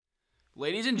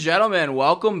Ladies and gentlemen,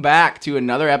 welcome back to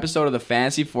another episode of the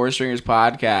Fantasy Four Stringers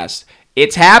podcast.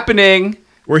 It's happening.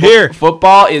 We're here.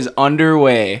 Football is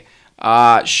underway.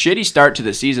 Shitty start to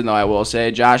the season, though, I will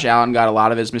say. Josh Allen got a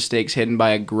lot of his mistakes hidden by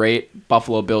a great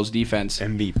Buffalo Bills defense.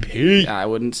 MVP. I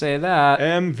wouldn't say that.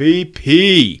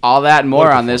 MVP. All that and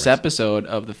more on this episode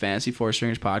of the Fantasy Four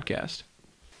Stringers podcast.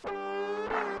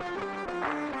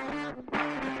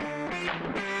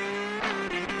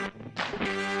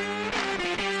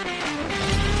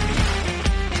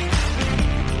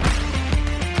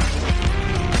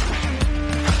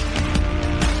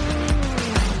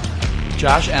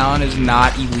 Josh Allen is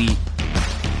not elite.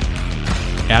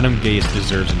 Adam Gase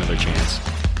deserves another chance.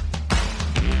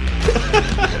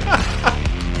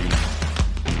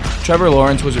 Trevor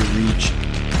Lawrence was a reach.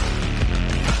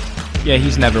 Yeah,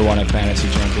 he's never won a fantasy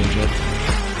championship.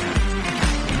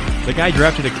 The guy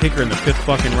drafted a kicker in the 5th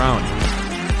fucking round.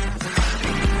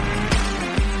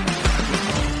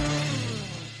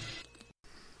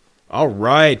 All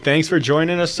right. Thanks for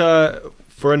joining us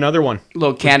for another one.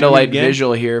 Little candlelight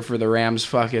visual here for the Rams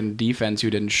fucking defense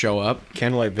who didn't show up.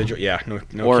 Candlelight visual, yeah. No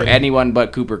or kidding. Anyone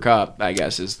but Cooper Kupp, I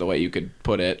guess is the way you could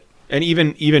put it. And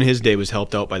even his day was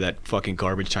helped out by that fucking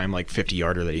garbage time, like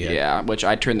 50-yarder that he had. Yeah, which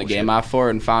I turned the game off for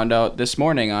and found out this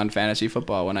morning on Fantasy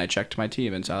Football when I checked my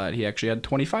team and saw that he actually had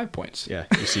 25 points. Yeah,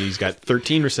 you see he's got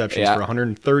 13 receptions for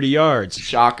 130 yards.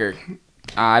 Shocker.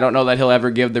 I don't know that he'll ever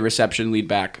give the reception lead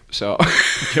back, so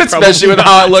especially with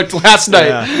how it looked last night.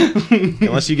 Yeah.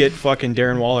 Unless you get fucking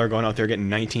Darren Waller going out there getting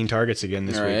 19 targets again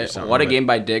this week or something. What a game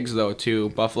by Diggs, though,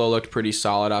 too. Buffalo looked pretty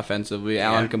solid offensively. Yeah.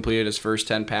 Allen completed his first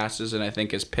 10 passes, and I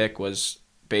think his pick was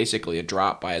basically a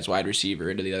drop by his wide receiver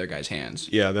into the other guy's hands.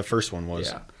 Yeah, the first one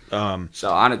was.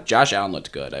 Yeah. Josh Allen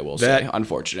looked good, I will say,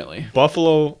 unfortunately.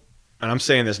 Buffalo, and I'm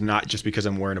saying this not just because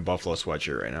I'm wearing a Buffalo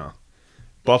sweatshirt right now.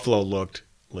 Buffalo looked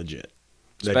legit.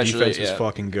 The defense was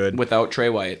fucking good. Without Trey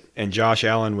White. And Josh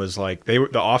Allen was like, the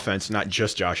offense, not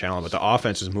just Josh Allen, but the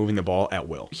offense was moving the ball at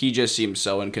will. He just seems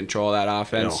so in control of that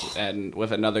offense. And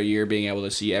with another year being able to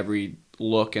see every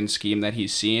look and scheme that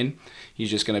he's seen,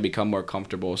 he's just going to become more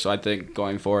comfortable. So I think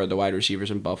going forward, the wide receivers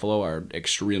in Buffalo are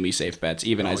extremely safe bets,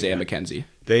 even Isaiah McKenzie.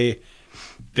 They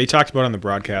talked about on the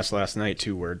broadcast last night,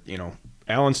 too, where,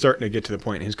 Allen's starting to get to the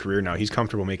point in his career now. He's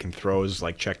comfortable making throws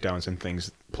like checkdowns and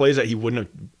things, plays that he wouldn't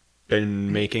have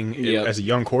been making as a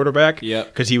young quarterback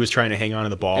because he was trying to hang on to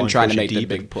the ball and trying to make deep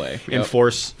the big play and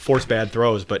force bad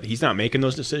throws, but he's not making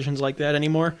those decisions like that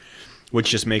anymore, which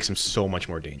just makes him so much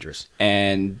more dangerous.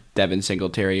 And Devin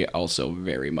Singletary also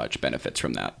very much benefits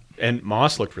from that. And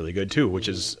Moss looked really good too, which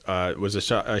was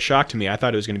a shock to me. I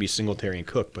thought it was going to be Singletary and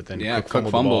Cook, but then Cook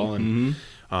fumbled the ball,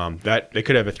 and that they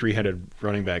could have a three-headed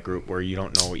running back group where you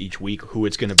don't know each week who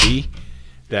it's going to be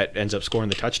that ends up scoring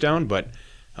the touchdown, but.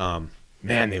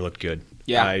 Man, they looked good.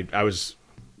 Yeah. I was...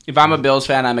 If I'm a Bills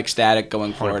fan, I'm ecstatic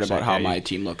going forward about how my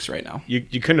team looks right now. You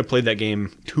couldn't have played that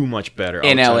game too much better.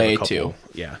 In LA, too.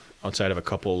 Yeah, outside of a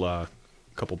couple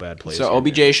bad plays. So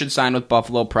OBJ should sign with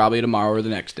Buffalo probably tomorrow or the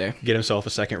next day. Get himself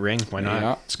a second ring. Why not?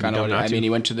 Yeah, it's kind of he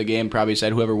went to the game, probably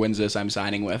said, whoever wins this, I'm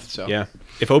signing with. So yeah.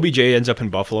 If OBJ ends up in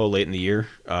Buffalo late in the year,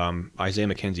 Isaiah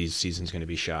McKenzie's season's going to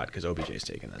be shot because OBJ's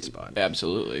taking that spot.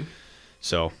 Absolutely.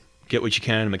 So... Get what you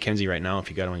can in McKenzie right now if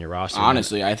you got him on your roster.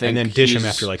 Honestly, I think. And then dish him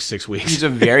after like 6 weeks. He's a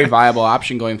very viable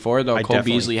option going forward, though. Cole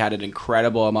Beasley had an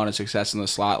incredible amount of success in the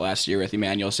slot last year with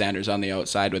Emmanuel Sanders on the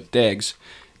outside with Diggs.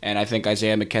 And I think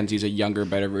Isaiah McKenzie's a younger,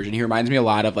 better version. He reminds me a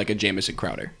lot of like a Jamison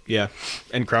Crowder. Yeah.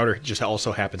 And Crowder just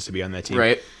also happens to be on that team.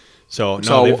 Right. So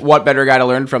what better guy to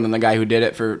learn from than the guy who did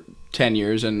it for 10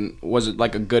 years and was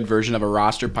like a good version of a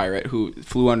roster pirate who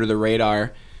flew under the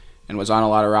radar and was on a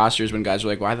lot of rosters when guys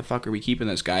were like, why the fuck are we keeping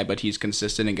this guy? But he's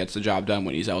consistent and gets the job done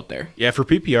when he's out there. Yeah, for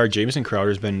PPR, Jamison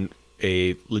Crowder's been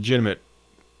a legitimate,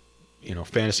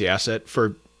 fantasy asset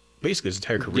for basically his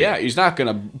entire career. Yeah, he's not going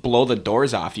to blow the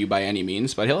doors off you by any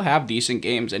means, but he'll have decent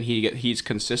games, and he's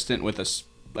consistent with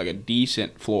a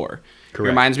decent floor. Correct. It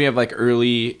reminds me of like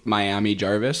early Miami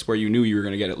Jarvis, where you knew you were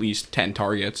going to get at least 10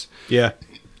 targets. Yeah.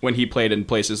 When he played in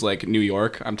places like New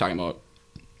York, I'm talking about...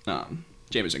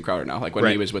 Jamison Crowder now, like when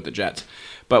he was with the Jets.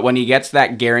 But when he gets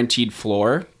that guaranteed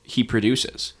floor, he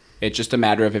produces. It's just a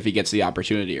matter of if he gets the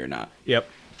opportunity or not. Yep.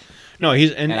 No,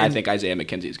 he's and I think Isaiah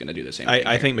McKenzie is going to do the same thing.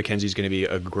 I think McKenzie's going to be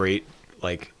a great,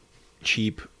 like,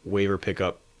 cheap waiver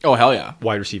pickup. Oh, hell yeah.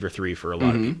 Wide receiver 3 for a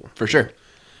lot of people. For sure.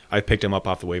 I've picked him up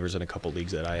off the waivers in a couple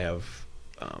leagues that I have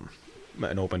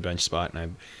an open bench spot, and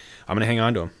I'm going to hang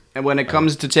on to him. And when it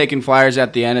comes to taking flyers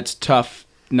at the end, it's tough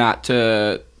not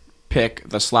to pick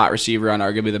the slot receiver on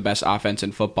arguably the best offense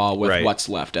in football with Right. what's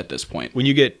left at this point. When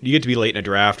you get to be late in a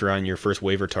draft or on your first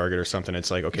waiver target or something, it's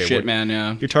like, okay,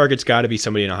 Yeah. your target's got to be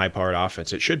somebody in a high-powered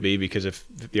offense. It should be, because if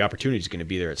the opportunity is going to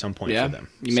be there at some point for them.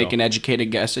 You make an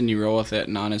educated guess and you roll with it,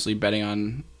 and honestly, betting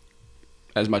on,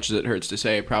 as much as it hurts to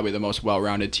say, probably the most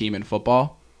well-rounded team in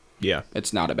football, yeah,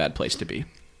 it's not a bad place to be.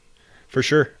 For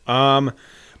sure.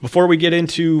 Before we get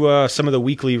into some of the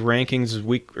weekly rankings,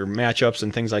 or matchups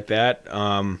and things like that,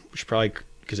 we should probably,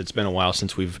 because it's been a while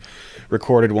since we've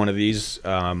recorded one of these,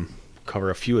 cover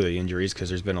a few of the injuries, because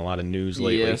there's been a lot of news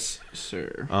lately. Yes,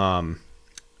 sir.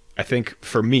 I think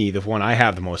for me, the one I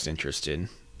have the most interest in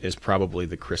is probably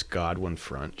the Chris Godwin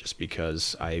front, just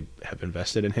because I have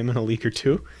invested in him in a league or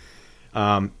two.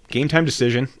 Game time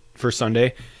decision for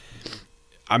Sunday.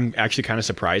 I'm actually kind of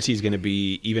surprised he's going to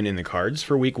be even in the cards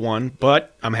for week 1,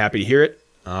 but I'm happy to hear it.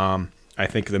 I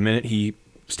think the minute he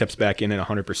steps back in at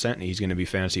 100%, he's going to be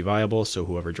fantasy viable, so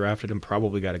whoever drafted him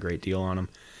probably got a great deal on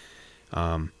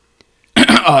him.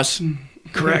 Us.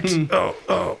 Correct.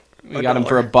 Oh. We got him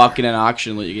for $1 in an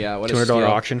auction league. Yeah, what a $200 steal.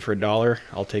 auction for $1.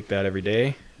 I'll take that every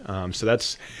day. So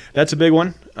that's a big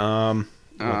one.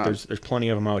 Look, there's plenty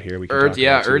of them out here. We can talk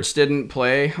about too. Ertz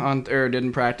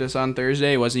didn't practice on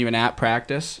Thursday. He wasn't even at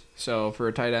practice. So for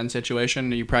a tight end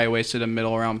situation, you probably wasted a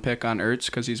middle round pick on Ertz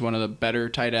because he's one of the better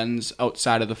tight ends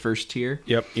outside of the first tier.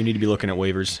 Yep, you need to be looking at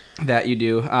waivers. That you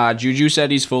do. Juju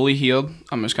said he's fully healed.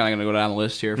 I'm just kind of going to go down the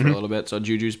list here for a little bit. So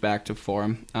Juju's back to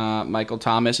form. Michael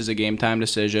Thomas is a game time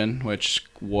decision, which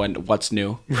what's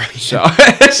new? Right. So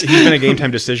he's been a game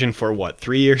time decision for what,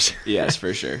 3 years? Yes,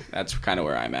 for sure. That's kind of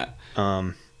where I'm at.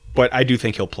 But I do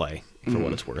think he'll play. For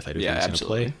what it's worth, I do think he's going to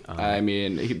play. I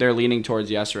mean, they're leaning towards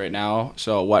yes right now.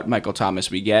 So what Michael Thomas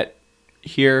we get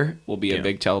here will be a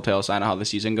big telltale sign of how the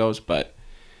season goes. But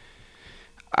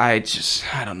I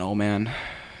don't know, man.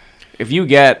 If you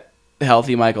get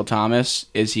healthy Michael Thomas,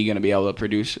 is he going to be able to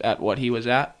produce at what he was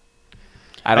at?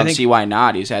 I don't see why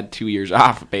not. He's had 2 years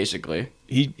off, basically.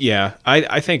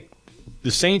 I think the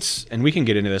Saints, and we can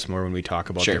get into this more when we talk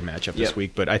about their matchup this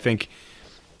week, but I think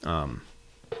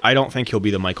I don't think he'll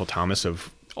be the Michael Thomas of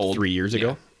 3 years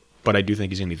ago, but I do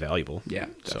think he's going to be valuable. Yeah,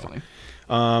 definitely.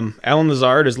 Alan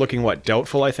Lazard is looking,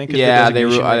 doubtful, I think? Is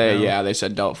they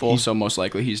said doubtful, so most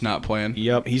likely he's not playing.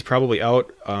 Yep, he's probably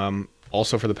out.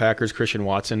 Also for the Packers, Christian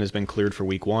Watson has been cleared for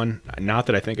week 1. Not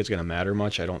that I think it's going to matter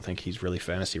much. I don't think he's really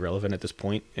fantasy relevant at this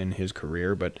point in his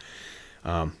career, but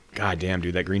god damn,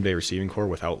 dude, that Green Bay receiving core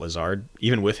without Lazard,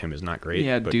 even with him, is not great.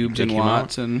 Yeah, Dubes and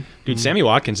Watson. Dude, Sammy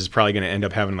Watkins is probably going to end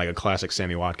up having like a classic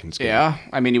Sammy Watkins game. Yeah,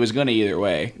 I mean, he was going to either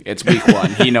way. It's week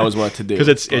 1. He knows what to do. Because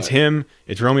it's him,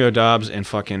 it's Romeo Doubs, and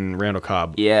fucking Randall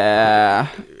Cobb. Yeah.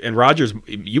 And Rodgers,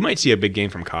 you might see a big game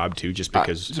from Cobb too, just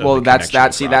because.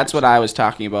 That's what I was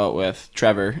talking about with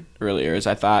Trevor earlier. Is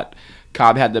I thought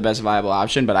Cobb had the best viable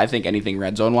option, but I think anything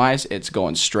red zone wise, it's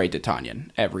going straight to Tanyan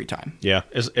every time. Yeah,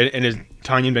 has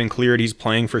Tanyan been cleared? He's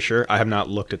playing for sure. I have not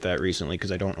looked at that recently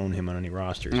because I don't own him on any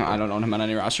rosters. No, I don't own him on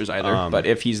any rosters either. But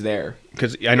if he's there,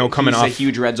 because I know he's a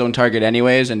huge red zone target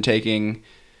anyways, and taking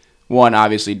one,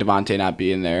 obviously Devontae not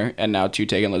being there, and now 2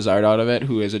 taking Lazard out of it,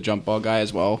 who is a jump ball guy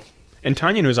as well. And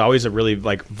Tanyan was always a really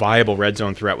viable red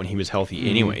zone threat when he was healthy.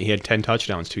 Anyway, he had 10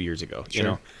 touchdowns 2 years ago. Sure.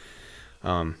 You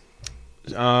know.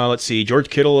 Let's see. George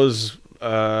Kittle is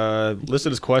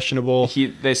listed as questionable.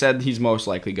 They said he's most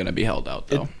likely going to be held out,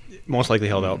 though. Most likely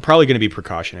held out. Probably going to be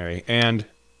precautionary. And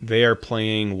they are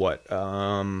playing what?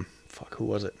 Who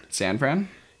was it? San Fran?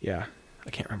 Yeah. I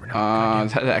can't remember now.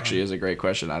 That actually is a great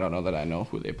question. I don't know that I know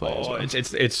who they play as well.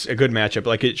 It's a good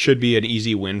matchup. It should be an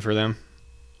easy win for them.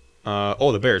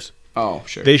 The Bears. Oh,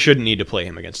 sure. They shouldn't need to play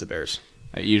him against the Bears.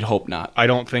 You'd hope not. I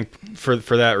don't think for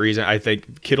that reason. I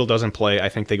think Kittle doesn't play. I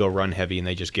think they go run heavy and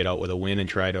they just get out with a win and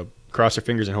try to cross their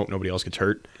fingers and hope nobody else gets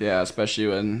hurt. Yeah, especially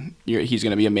when he's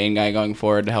going to be a main guy going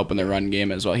forward to help in the run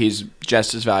game as well. He's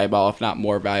just as valuable, if not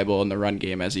more valuable, in the run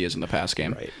game as he is in the pass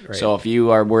game. Right. So if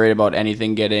you are worried about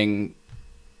anything getting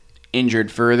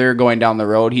injured further going down the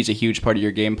road, he's a huge part of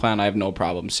your game plan. I have no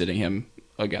problem sitting him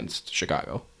against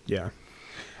Chicago. Yeah.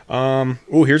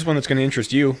 Here's one that's going to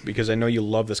interest you because I know you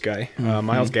love this guy.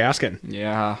 Myles Gaskin.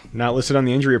 Yeah. Not listed on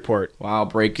the injury report. Wow,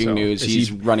 breaking news.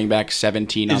 He's running back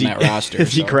 17 on that roster.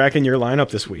 Is he cracking your lineup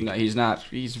this week? No, he's not.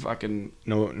 He's fucking...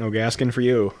 No Gaskin for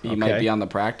you. He might be on the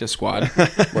practice squad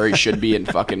where he should be in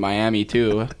fucking Miami,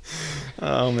 too.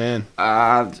 Oh, man.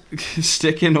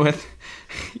 Sticking with...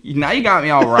 Now you got me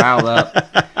all riled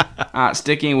up.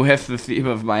 Sticking with the theme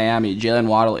of Miami, Jalen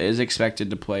Waddle is expected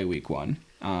to play week 1.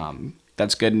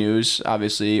 That's good news.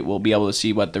 Obviously, we'll be able to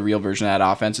see what the real version of that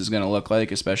offense is going to look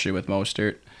like, especially with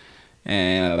Mostert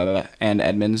and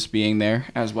Edmonds being there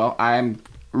as well. I'm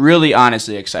really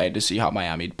honestly excited to see how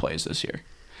Miami plays this year.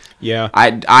 Yeah.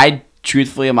 I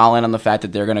truthfully am all in on the fact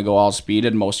that they're going to go all speed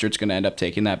and Mostert's going to end up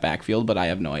taking that backfield, but I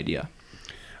have no idea.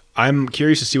 I'm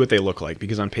curious to see what they look like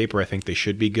because on paper I think they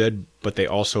should be good, but they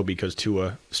also, because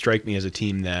Tua strike me as a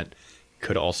team that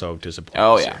could also disappoint.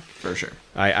 Oh, yeah, for sure.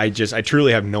 I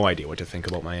truly have no idea what to think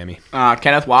about Miami.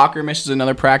 Kenneth Walker misses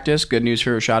another practice. Good news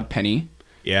for Rashad Penny.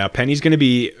 Yeah, Penny's going to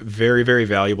be very, very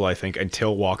valuable, I think,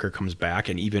 until Walker comes back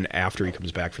and even after he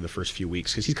comes back for the first few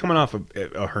weeks because he's coming off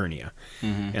a hernia,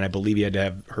 and I believe he had to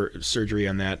have surgery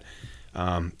on that.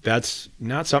 That's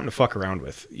not something to fuck around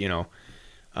with, you know.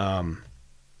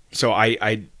 So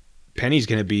Penny's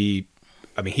going to be,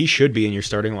 I mean, he should be in your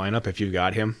starting lineup if you've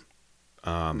got him.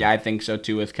 Yeah, I think so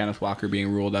too with Kenneth Walker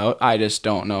being ruled out. I just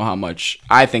don't know how much.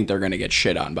 I think they're going to get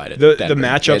shit on by the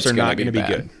matchups are not going to be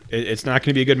good. It's not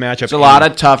going to be a good matchup. It's a lot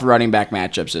of tough running back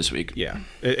matchups this week. Yeah,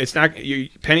 it's not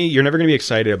Penny. You're never going to be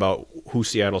excited about who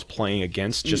Seattle's playing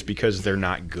against just because they're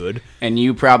not good. And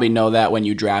you probably know that when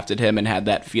you drafted him and had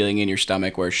that feeling in your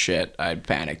stomach where shit, I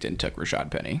panicked and took Rashad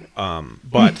Penny.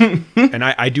 But and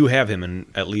I do have him in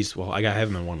at least. Well, I have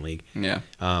him in one league. Yeah.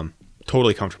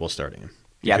 Totally comfortable starting him.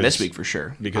 Yeah, this week for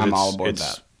sure. Because I'm all aboard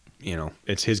that. You know,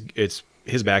 it's his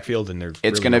backfield, and they're.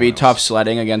 It's going to be tough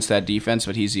sledding against that defense,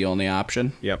 but he's the only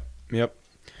option. Yep.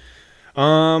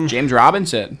 James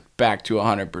Robinson back to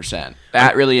 100%.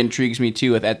 That really intrigues me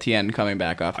too with Etienne coming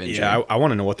back off injury. Yeah, I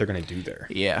want to know what they're going to do there.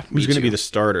 Yeah, who's going to be the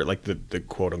starter, like the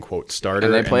quote unquote starter?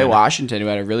 And they play Washington, who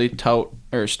had a really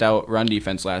stout run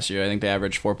defense last year. I think they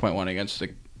averaged 4.1 against the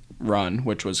run,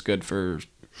 which was good for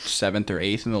 7th or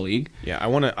 8th in the league. Yeah, I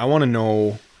want to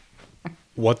know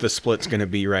what the split's going to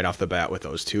be right off the bat with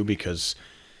those two because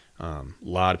a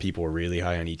lot of people were really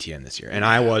high on ETN this year, and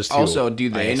I was too. Also, do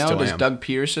they know? Does Doug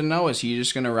Peterson know? Is he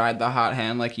just going to ride the hot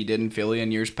hand like he did in Philly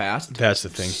in years past? That's the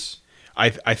thing.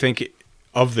 I think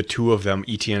of the two of them,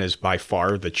 ETN is by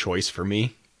far the choice for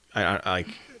me. I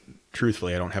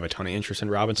truthfully, I don't have a ton of interest in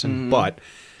Robinson, but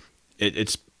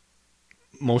it's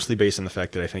mostly based on the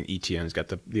fact that I think ETN's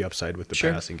got the upside with the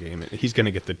passing game. He's going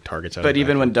to get the targets out of it. But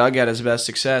even when Doug had his best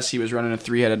success, he was running a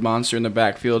three-headed monster in the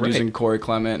backfield using Corey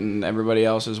Clement and everybody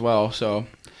else as well. So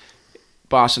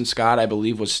Boston Scott, I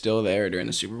believe, was still there during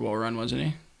the Super Bowl run, wasn't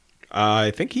he?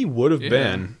 I think he would have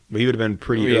been. He would have been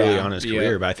pretty early on in his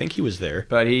career, but I think he was there.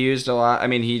 But he used a lot. I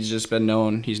mean, he's just been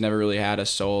known. He's never really had a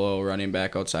solo running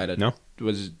back outside of... No.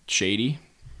 Was Shady?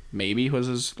 Maybe was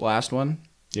his last one?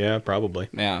 Yeah, probably.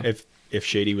 Yeah. If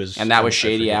Shady was... And that was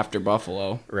Shady after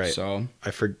Buffalo. Right. So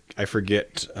I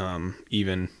forget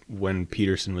even when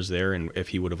Peterson was there and if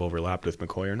he would have overlapped with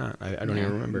McCoy or not. I don't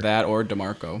even remember. That or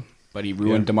DeMarco. But he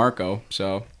ruined DeMarco,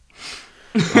 so...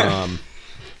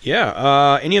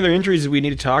 any other injuries that we need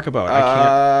to talk about?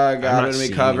 Got it to be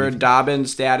covered.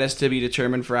 Dobbins' status to be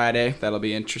determined Friday. That'll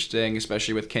be interesting,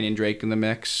 especially with Kenyon Drake in the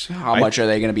mix. How much are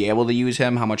they going to be able to use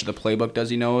him? How much of the playbook does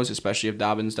he know, especially if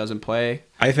Dobbins doesn't play?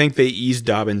 I think they eased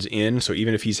Dobbins in, so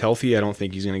even if he's healthy, I don't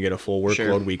think he's going to get a full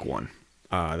workload week one.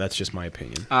 That's just my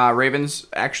opinion. Ravens,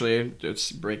 actually,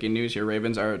 it's breaking news here.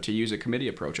 Ravens are to use a committee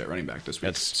approach at running back this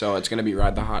week. So it's going to be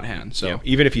ride the hot hand. So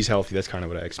even if he's healthy, that's kind of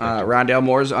what I expect. Rondale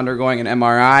Moore's undergoing an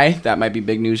MRI. That might be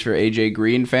big news for AJ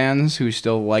Green fans who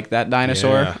still like that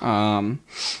dinosaur. Yeah.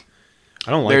 I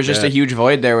don't like There's just a huge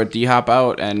void there with D-Hop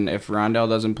out, and if Rondale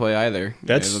doesn't play either,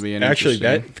 it'll be an actually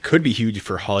that could be huge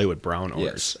for Hollywood Brown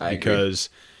owners. Yes, because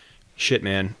shit,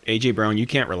 man, AJ Brown, you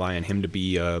can't rely on him to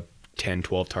be a 10,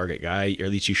 12 target guy, or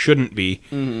at least you shouldn't be.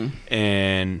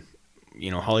 And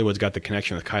Hollywood's got the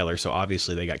connection with Kyler, so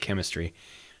obviously they got chemistry.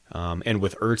 And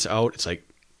with Ertz out, it's like,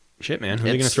 shit, man, who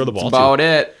are they going to throw the ball to? That's about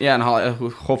it. Yeah,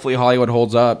 and hopefully Hollywood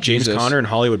holds up. James Conner and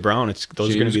Hollywood Brown,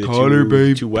 those are going to be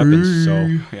the two weapons.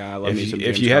 So yeah, I love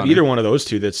if you have either one of those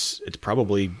two, it's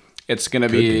probably it's going to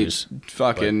be news,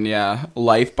 fucking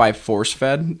life by force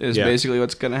fed is basically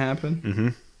what's going to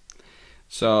happen.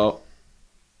 So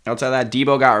outside of that,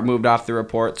 Debo got removed off the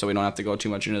report, so we don't have to go too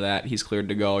much into that. He's cleared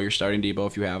to go. You're starting Debo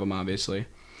if you have him, obviously.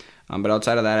 But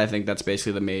outside of that, I think that's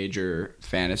basically the major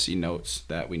fantasy notes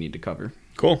that we need to cover.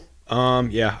 Cool. I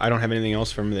don't have anything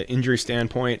else from the injury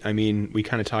standpoint. I mean, we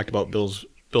kind of talked about Bills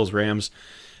Rams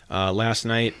last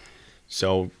night,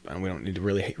 so we don't need to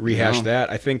really rehash that.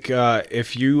 I think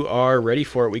if you are ready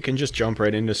for it, we can just jump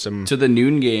right into the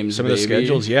noon games, some of the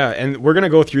schedules. Yeah, and we're gonna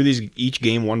go through each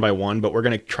game one by one, but we're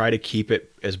gonna try to keep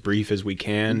it as brief as we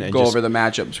can and go over the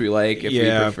matchups we like if we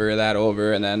prefer that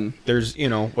over, and then there's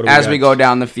we go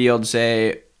down the field,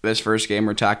 say. This first game,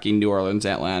 we're talking New Orleans,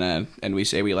 Atlanta, and we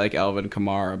say we like Alvin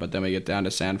Kamara, but then we get down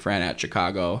to San Fran at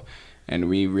Chicago, and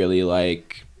we really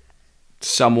like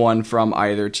someone from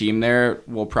either team there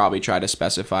will probably try to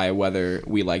specify whether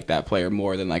we like that player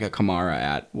more than like a Kamara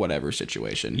at whatever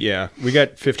situation. Yeah, we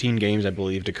got 15 games, I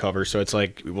believe, to cover, so it's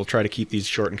like we'll try to keep these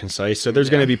short and concise. So there's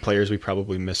going to be players we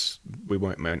probably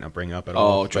might not bring up at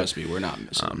all. Oh, trust me, we're not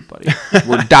missing them, buddy.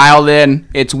 We're dialed in.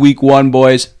 It's week 1,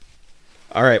 boys.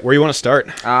 All right, where do you want to start?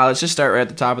 Let's just start right at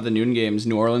the top of the noon games.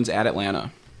 New Orleans at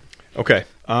Atlanta. Okay.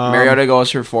 Mariota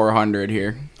goes for 400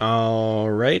 here. All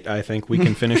right. I think we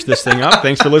can finish this thing up.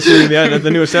 Thanks for listening to the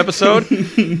newest episode.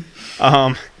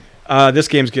 This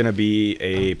game's going to be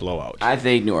a blowout. I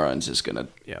think New Orleans is going to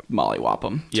mollywop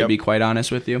them, to be quite honest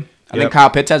with you. I Yep. think Kyle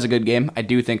Pitts has a good game. I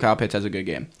do think Kyle Pitts has a good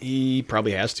game. He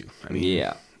probably has to. I mean,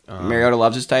 yeah. Mariota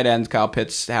loves his tight ends. Kyle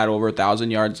Pitts had over 1,000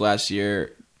 yards last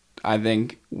year. I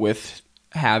think with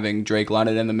having Drake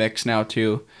London in the mix now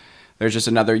too, there's just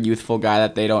another youthful guy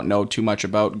that they don't know too much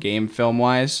about game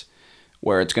film-wise,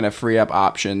 where it's going to free up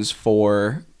options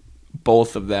for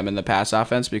both of them in the pass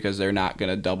offense because they're not going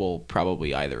to double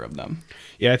probably either of them.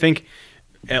 Yeah, I think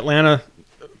Atlanta,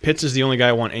 Pitts is the only guy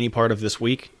I want any part of this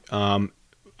week.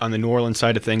 On the New Orleans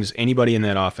side of things, anybody in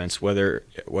that offense, whether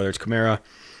it's Kamara,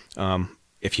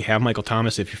 if you have Michael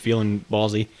Thomas, if you're feeling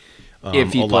ballsy,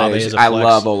 if he Olave plays, I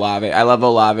love Olave. I love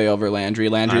Olave over Landry.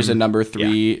 Landry's a number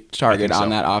 3 target on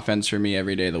that offense for me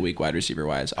every day of the week, wide receiver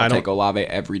wise. I'll take Olave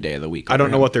every day of the week. I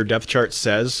don't know what their depth chart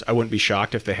says. I wouldn't be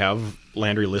shocked if they have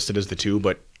Landry listed as the 2,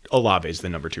 but Olave is the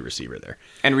number 2 receiver there.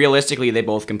 And realistically, they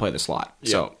both can play the slot.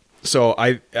 So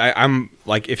I'm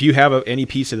like, if you have any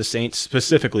piece of the Saints,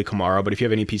 specifically Kamara, but if you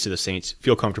have any piece of the Saints,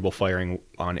 feel comfortable firing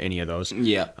on any of those.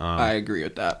 Yeah, I agree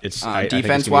with that.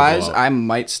 Defense-wise, I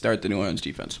might start the New Orleans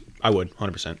defense. I would,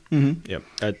 100%. Mm-hmm. Yep.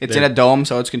 It's in a dome,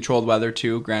 so it's controlled weather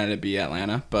too. Granted, it'd be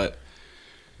Atlanta, but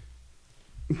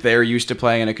they're used to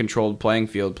playing in a controlled playing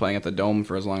field, playing at the dome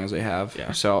for as long as they have.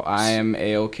 Yeah. So I am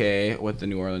A-okay with the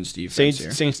New Orleans defense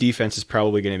here. Saints defense is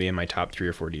probably going to be in my top 3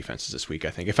 or 4 defenses this week, I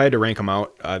think. If I had to rank them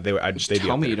out, they'd be up there.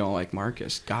 Tell me you don't like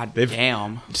Marcus. God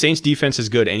damn. Saints defense is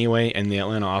good anyway, and the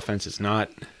Atlanta offense is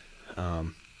not.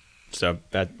 So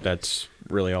that's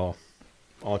really all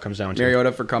it comes down to.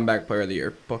 Mariota for comeback player of the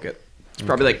year. Book it. It's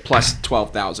probably like plus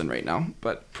 12,000 right now,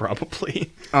 but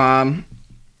probably.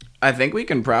 I think we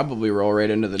can probably roll right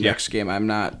into the next game. I'm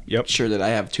not sure that I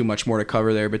have too much more to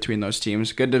cover there between those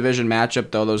teams. Good division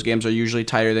matchup, though. Those games are usually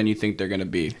tighter than you think they're going to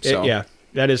be. So yeah,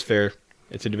 that is fair.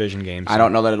 It's a division game. So. I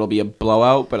don't know that it'll be a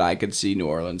blowout, but I could see New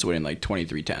Orleans winning like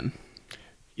 23-10.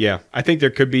 Yeah, I think there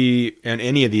could be, in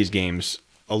any of these games,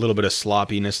 a little bit of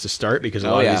sloppiness to start because a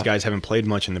lot of these guys haven't played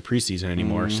much in the preseason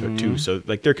anymore. Mm-hmm. So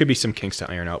like there could be some kinks to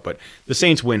iron out, but the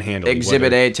Saints win handily.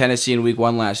 Exhibit A, Tennessee in week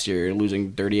 1 last year,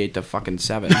 losing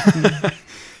 38-7.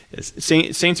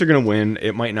 Saints are going to win.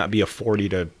 It might not be a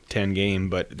 40-10 game,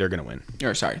 but they're going to win.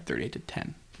 Or sorry,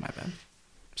 38-10. My bad.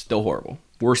 Still horrible.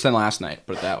 Worse than last night.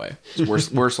 Put it that way. It's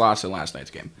worse loss than last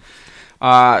night's game.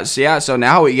 So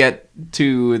now we get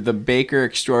to the Baker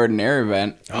Extraordinaire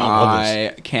event.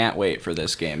 I can't wait for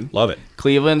this game. Love it.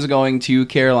 Cleveland's going to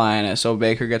Carolina, so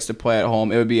Baker gets to play at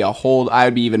home. It would be I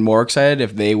would be even more excited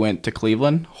if they went to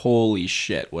Cleveland. Holy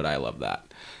shit, would I love that.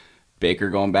 Baker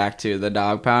going back to the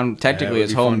dog pound. Technically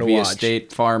his home via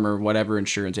State Farm or whatever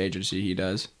insurance agency he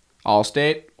does.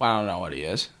 Allstate? I don't know what he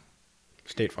is.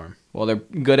 State Farm. Well, they're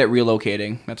good at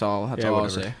relocating. That's all I'll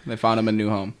say. They found him a new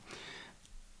home.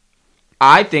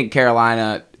 I think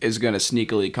Carolina is going to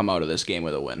sneakily come out of this game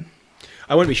with a win.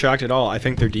 I wouldn't be shocked at all. I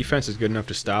think their defense is good enough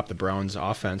to stop the Browns'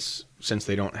 offense since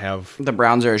they don't have... The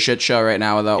Browns are a shit show right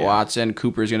now without Watson.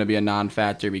 Cooper's going to be a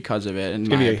non-factor because of it, in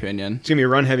my opinion. It's going to be a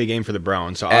run-heavy game for the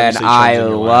Browns. So and I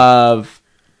love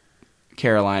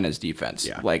Carolina's defense.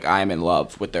 Yeah. Like, I'm in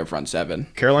love with their front seven.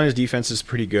 Carolina's defense is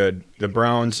pretty good. The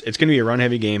Browns, it's going to be a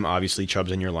run-heavy game. Obviously,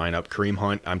 Chubb's in your lineup. Kareem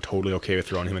Hunt, I'm totally okay with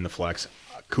throwing him in the flex.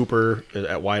 Cooper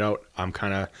at wideout, I'm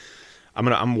gonna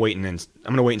wait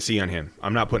and see on him.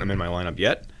 I'm not putting him in my lineup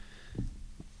yet.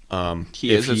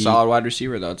 He is a solid wide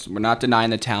receiver, though. We're not denying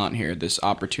the talent here. This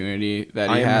opportunity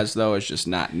that he has, though, is just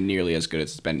not nearly as good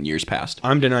as it's been in years past.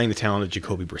 I'm denying the talent of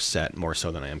Jacoby Brissett more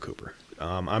so than I am Cooper.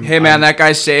 That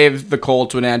guy saved the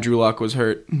Colts when Andrew Luck was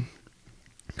hurt.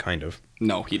 Kind of.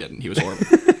 No, he didn't. He was horrible.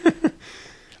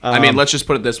 Let's just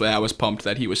put it this way. I was pumped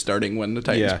that he was starting when the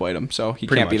Titans played him, so he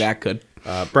can't be that good.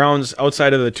 Browns,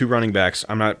 outside of the 2 running backs,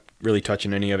 I'm not really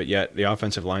touching any of it yet. The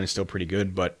offensive line is still pretty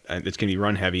good, but it's going to be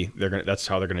run heavy. That's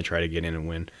how they're going to try to get in and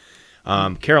win.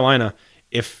 Carolina,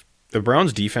 if the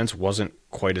Browns defense wasn't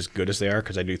quite as good as they are,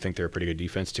 because I do think they're a pretty good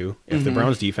defense too. If the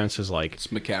Browns defense is like it's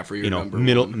McCaffrey,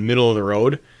 middle of the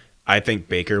road, I think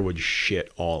Baker would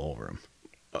shit all over him.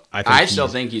 I still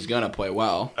think he's going to play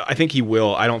well. I think he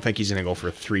will. I don't think he's going to go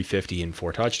for 350 and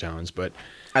 4 touchdowns, but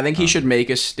I think he should make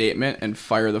a statement and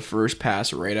fire the first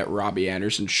pass right at Robbie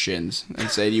Anderson's shins and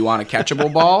say, "Do you want a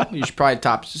catchable ball? You should probably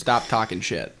stop talking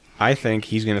shit." I think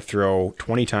he's going to throw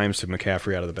 20 times to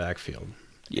McCaffrey out of the backfield.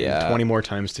 Yeah. And 20 more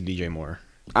times to DJ Moore.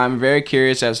 I'm very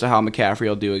curious as to how McCaffrey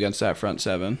will do against that front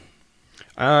seven.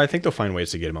 I think they'll find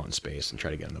ways to get him out in space and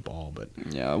try to get him the ball. But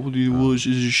yeah, is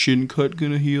his shin cut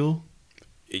going to heal?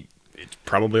 It's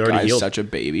probably already healed. He's such a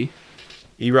baby.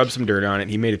 He rubbed some dirt on it.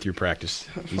 He made it through practice.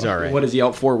 He's all right. What, is he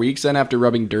out 4 weeks then after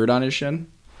rubbing dirt on his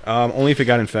shin? Only if it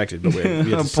got infected. But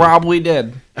we probably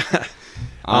did.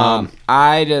 I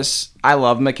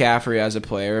love McCaffrey as a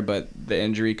player, but the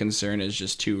injury concern is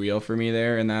just too real for me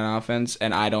there in that offense,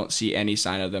 and I don't see any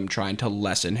sign of them trying to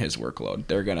lessen his workload.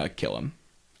 They're going to kill him.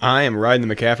 I am riding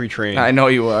the McCaffrey train. I know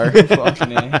you are.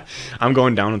 I'm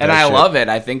going down with that and I shit. love it.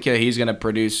 I think he's going to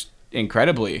produce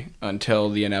incredibly until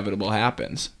the inevitable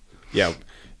happens. Yeah.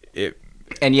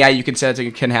 And yeah, you can say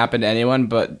it can happen to anyone,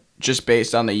 but just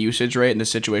based on the usage rate and the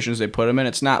situations they put him in,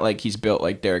 it's not like he's built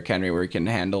like Derrick Henry where he can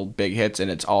handle big hits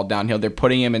and it's all downhill. They're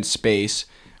putting him in space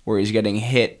where he's getting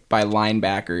hit by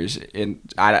linebackers.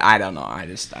 I don't know. I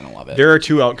don't love it. There are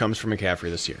 2 outcomes for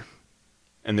McCaffrey this year.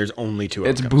 And there's only 2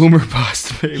 outcomes. It's boomer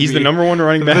bust, baby. He's the number 1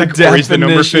 running back, or he's the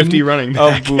number 50 running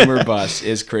back. Of boomer bust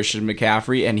is Christian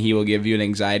McCaffrey, and he will give you an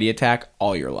anxiety attack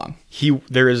all year long.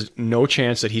 There is no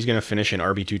chance that he's going to finish in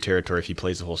RB2 territory if he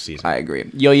plays the whole season. I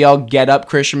agree. You'll yell, "Get up,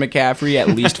 Christian McCaffrey," at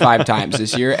least 5 times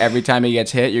this year. Every time he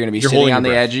gets hit, you're going to be sitting on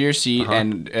the edge of your seat,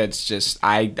 and it's just,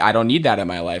 I don't need that in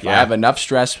my life. Yeah. I have enough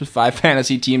stress with 5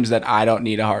 fantasy teams that I don't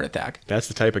need a heart attack. That's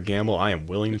the type of gamble I am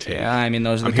willing to take. Yeah, I mean,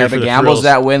 those are the type of gambles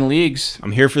that win leagues.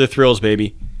 I'm here for the thrills,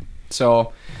 baby.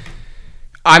 So,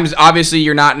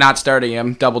 you're not starting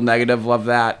him. Double negative, love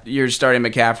that. You're starting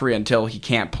McCaffrey until he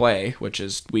can't play, which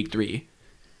is week 3.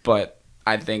 But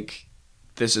I think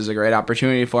this is a great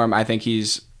opportunity for him. I think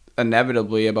he's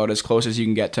inevitably about as close as you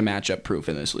can get to matchup proof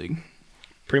in this league.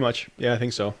 Pretty much. Yeah, I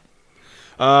think so.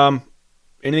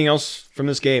 Anything else from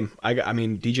this game? I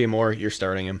mean, DJ Moore, you're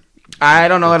starting him. I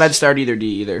don't know that I'd start either D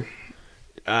either.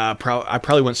 I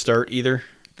probably wouldn't start either.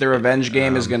 The revenge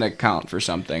game is going to count for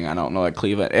something. I don't know at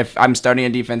Cleveland. If I'm starting a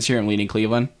defense here, I'm leading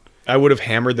Cleveland. I would have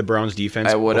hammered the Browns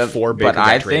defense before Baker got traded. But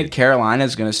I think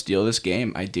Carolina's going to steal this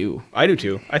game. I do. I do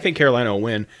too. I think Carolina will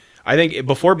win. I think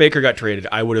before Baker got traded,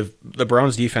 the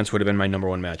Browns defense would have been my number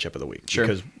 1 matchup of the week. Sure.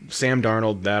 Because Sam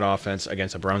Darnold, that offense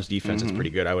against a Browns defense is pretty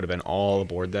good. I would have been all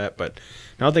aboard that. But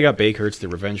now that they got Baker, it's the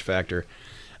revenge factor.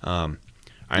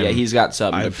 He's got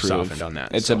something to I've prove. softened on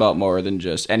that. It's about more than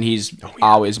just, and he's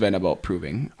always been about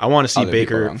proving. I want to see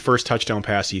Baker first touchdown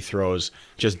pass he throws,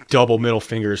 just double middle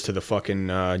fingers to the fucking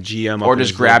GM, or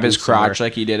just grab his crotch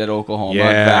like he did at Oklahoma.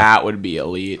 Yeah. That would be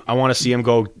elite. I want to see him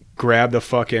go grab the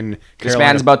fucking. This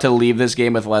man's about to leave this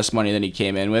game with less money than he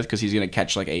came in with because he's going to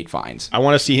catch like 8 fines. I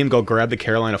want to see him go grab the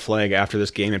Carolina flag after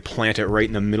this game and plant it right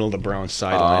in the middle of the Browns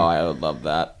sideline. Oh, I would love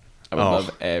that. I would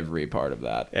love every part of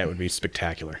that. That would be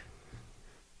spectacular.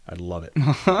 I'd love it.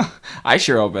 I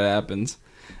sure hope it happens.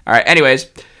 All right. Anyways,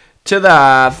 to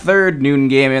the third noon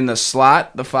game in the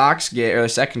slot, the Fox game or the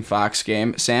second Fox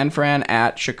game, San Fran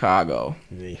at Chicago.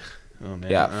 Oh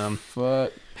man. Yeah.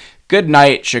 Good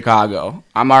night, Chicago.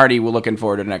 I'm already looking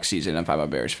forward to next season if I'm a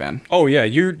Bears fan. Oh yeah,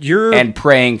 you're and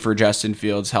praying for Justin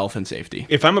Fields' health and safety.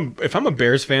 If I'm a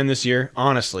Bears fan this year,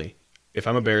 honestly, if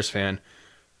I'm a Bears fan,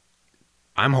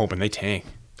 I'm hoping they tank.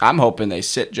 I'm hoping they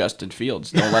sit Justin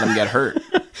Fields. Don't let him get hurt.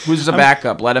 Who's the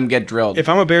backup? Let him get drilled. If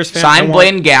I'm a Bears fan, sign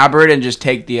Blaine Gabbert and just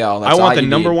take the L. That's I want the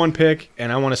number 1 pick,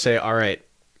 and I want to say, all right,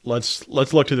 let's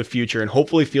look to the future, and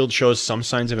hopefully Fields shows some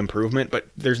signs of improvement. But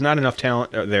there's not enough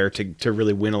talent there to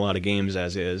really win a lot of games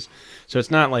as is. So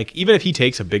it's not like, even if he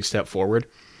takes a big step forward,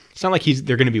 it's not like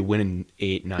they're going to be winning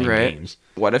 8-9 games.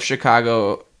 What if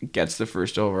Chicago gets the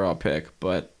first overall pick,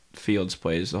 but Fields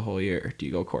plays the whole year? Do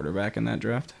you go quarterback in that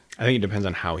draft? I think it depends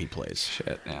on how he plays.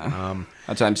 Shit, yeah.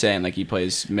 That's what I'm saying. Like, he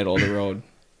plays middle of the road.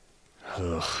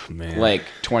 Ugh, man. Like,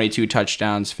 22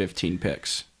 touchdowns, 15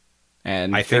 picks,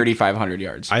 and 3,500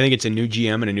 yards. I think it's a new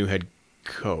GM and a new head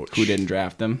coach. Who didn't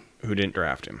draft him?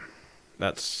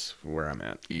 That's where I'm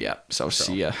at. Yeah, so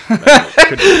see ya.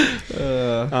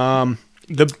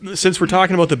 Since we're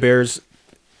talking about the Bears,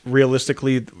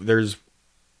 realistically, there's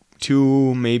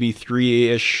 2, maybe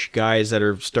 3-ish guys that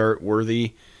are start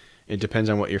worthy. It depends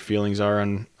on what your feelings are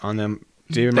on them.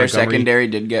 Their secondary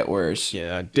did get worse.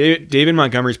 Yeah, David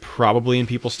Montgomery's probably in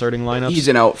people's starting lineups. He's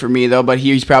an out for me, though, but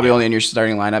he's probably only in your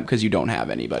starting lineup because you don't have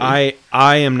anybody.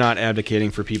 I am not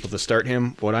advocating for people to start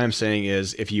him. What I'm saying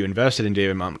is if you invested in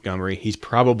David Montgomery, he's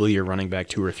probably your running back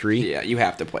 2 or 3. Yeah, you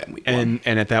have to play him week 1.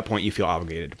 And at that point, you feel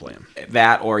obligated to play him.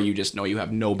 That, or you just know you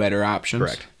have no better options.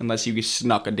 Correct. Unless you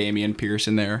snuck a Damian Pierce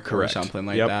in there or something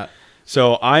like that.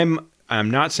 So I'm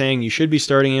not saying you should be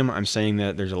starting him. I'm saying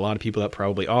that there's a lot of people that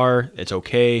probably are. It's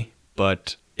okay.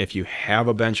 But if you have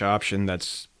a bench option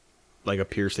that's like a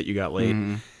Pierce that you got late,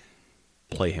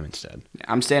 play him instead.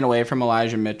 I'm staying away from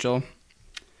Elijah Mitchell.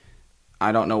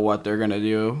 I don't know what they're going to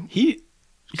do.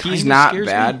 He's not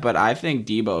bad, but I think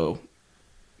Debo...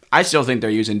 I still think they're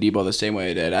using Debo the same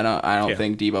way they did. I don't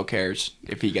think Debo cares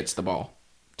if he gets the ball.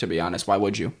 To be honest, why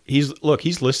would you? He's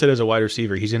listed as a wide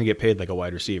receiver. He's going to get paid like a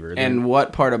wide receiver. And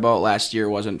what part about last year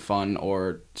wasn't fun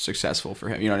or successful for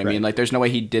him? You know what I mean? Like, there's no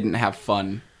way he didn't have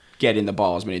fun getting the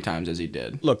ball as many times as he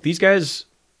did. Look, these guys,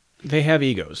 they have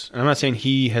egos. And I'm not saying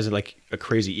he has like a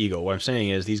crazy ego. What I'm saying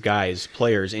is these guys,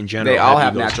 players in general, they all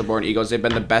have natural born egos. They've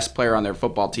been the best player on their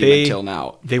football team until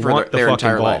now. They want their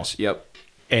entire ball. Lives. Yep.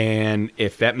 And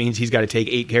if that means he's got to take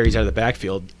 8 carries out of the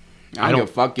backfield, I don't give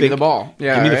a fuck. Give me the ball.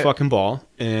 Yeah, give me the fucking ball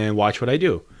and watch what I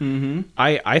do. Mm-hmm.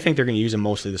 I think they're going to use him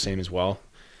mostly the same as well.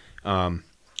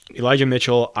 Elijah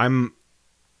Mitchell, I'm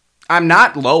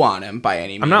not low on him by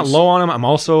any means. I'm not low on him.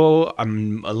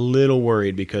 I'm a little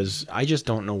worried because I just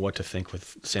don't know what to think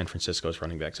with San Francisco's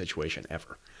running back situation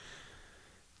ever.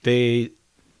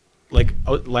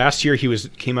 Last year he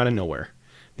came out of nowhere.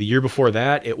 The year before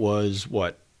that it was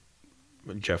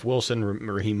Jeff Wilson,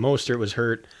 Raheem Mostert was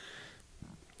hurt.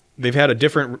 They've had a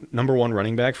different number 1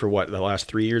 running back for the last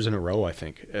 3 years in a row, I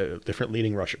think. A different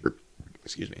leading rusher.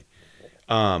 Excuse me.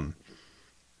 I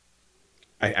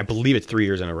believe it's 3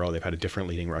 years in a row they've had a different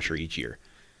leading rusher each year.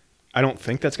 I don't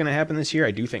think that's going to happen this year.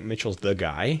 I do think Mitchell's the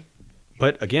guy.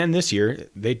 But again, this year,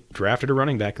 they drafted a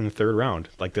running back in the 3rd round.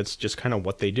 Like, that's just kind of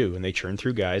what they do. And they churn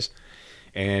through guys.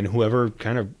 And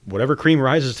whatever cream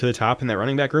rises to the top in that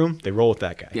running back room, they roll with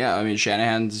that guy. Yeah, I mean,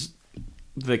 Shanahan's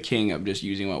the king of just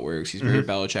using what works. He's very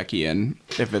Belichickian.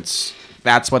 If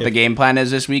that's what the game plan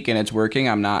is this week and it's working,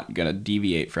 I'm not going to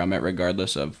deviate from it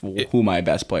regardless of who my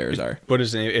best players are. But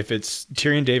if it's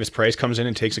Tyrion Davis-Price comes in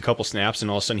and takes a couple snaps and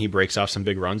all of a sudden he breaks off some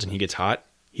big runs and he gets hot,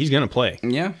 he's going to play.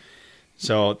 Yeah.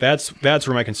 So that's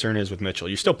where my concern is with Mitchell.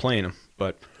 You're still playing him,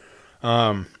 but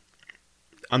on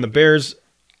the Bears,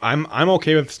 I'm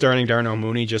okay with starting Darnell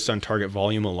Mooney just on target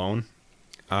volume alone.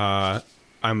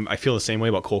 I feel the same way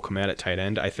about Cole Kmet at tight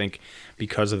end. I think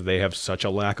because they have such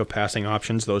a lack of passing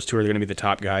options, those two are going to be the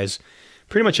top guys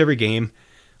pretty much every game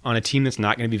on a team that's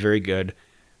not going to be very good.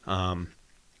 So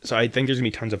I think there's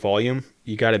going to be tons of volume.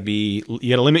 You got to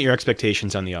limit your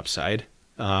expectations on the upside.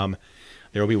 There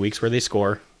will be weeks where they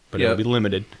score, but it'll be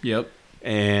limited. Yep.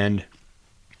 And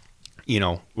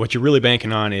what you're really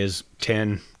banking on is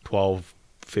 10, 12,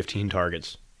 15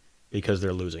 targets because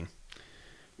they're losing,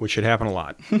 which should happen a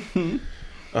lot.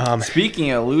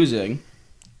 Speaking of losing,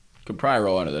 could probably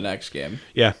roll into the next game.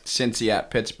 Yeah. Cincy at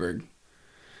Pittsburgh.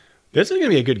 This is going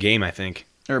to be a good game, I think.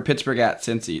 Or Pittsburgh at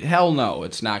Cincy. Hell no,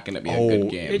 it's not going to be a good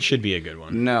game. It should be a good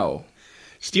one. No.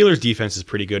 Steelers' defense is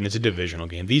pretty good, and it's a divisional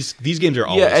game. These games are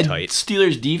always tight.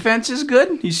 Steelers' defense is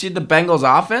good. You see the Bengals'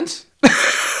 offense?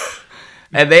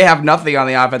 And they have nothing on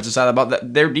the offensive side of the ball.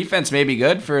 Their defense may be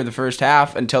good for the first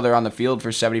half until they're on the field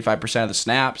for 75% of the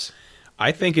snaps.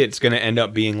 I think it's going to end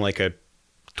up being like a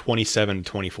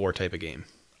 27-24 type of game.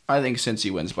 I think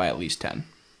Cincy wins by at least 10.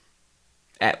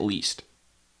 At least.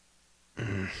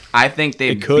 I think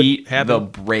they beat the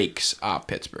brakes off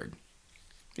Pittsburgh.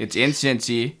 It's in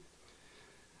Cincy.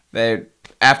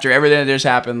 After everything that just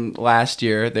happened last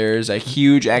year, there's a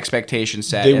huge expectation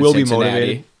set. They will be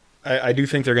motivated. I do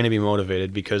think they're going to be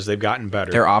motivated because they've gotten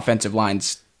better. Their offensive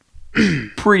line's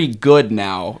pretty good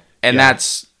now, and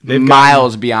that's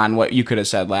miles beyond what you could have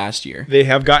said last year. They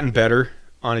have gotten better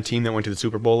on a team that went to the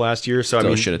Super Bowl last year. So I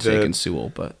mean, should have taken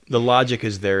Sewell, but the logic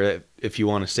is there. If you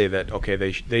want to say that, okay,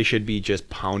 they should be just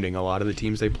pounding a lot of the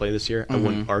teams they play this year. I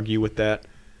wouldn't argue with that.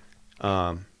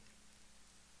 I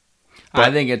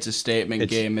think it's a statement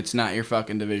game. It's not your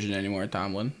fucking division anymore,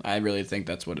 Tomlin. I really think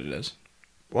that's what it is.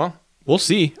 Well, we'll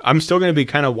see. I'm still going to be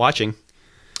kind of watching.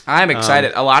 I'm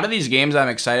excited. A lot of these games I'm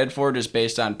excited for just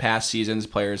based on past seasons,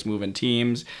 players moving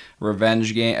teams,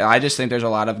 revenge game. I just think there's a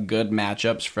lot of good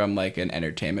matchups from like an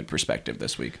entertainment perspective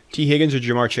this week. T. Higgins or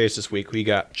Jamar Chase this week? We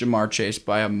got Jamar Chase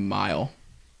by a mile.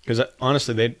 Because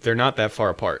honestly, they're not that far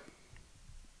apart.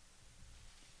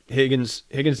 Higgins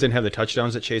didn't have the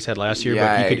touchdowns that Chase had last year,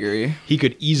 yeah, but I agree. He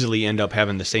could easily end up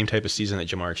having the same type of season that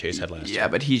Jamar Chase had last year. Yeah,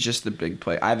 but he's just the big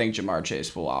play. I think Jamar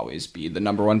Chase will always be the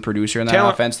number one producer in that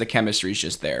offense. The chemistry's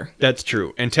just there. That's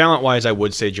true. And talent-wise, I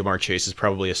would say Jamar Chase is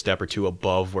probably a step or two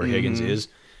above where Higgins is.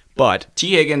 But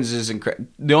T. Higgins is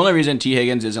the only reason T.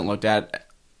 Higgins isn't looked at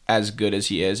as good as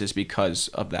he is because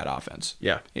of that offense.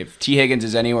 Yeah. If T. Higgins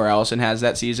is anywhere else and has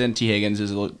that season, T. Higgins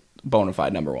is a bona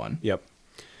fide number one. Yep.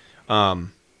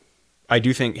 I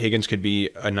do think Higgins could be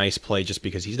a nice play just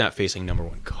because he's not facing number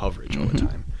one coverage all the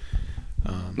time.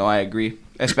 No, I agree.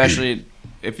 Especially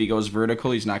if he goes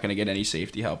vertical, he's not going to get any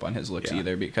safety help on his looks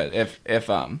either. Because if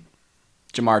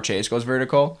Jamar Chase goes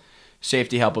vertical,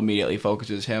 safety help immediately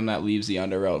focuses him. That leaves the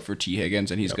under route for T.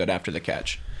 Higgins, and he's good after the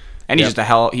catch. And he's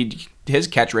just his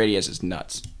catch radius is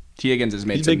nuts. T. Higgins has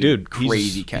made some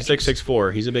crazy catches. He's like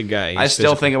 6'4". He's a big guy. I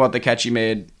still think about the catch he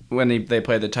made when they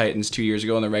played the Titans 2 years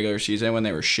ago in the regular season when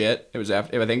they were shit. It was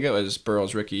after, I think it was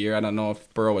Burrow's rookie year. I don't know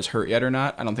if Burrow was hurt yet or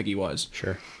not. I don't think he was.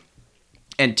 Sure.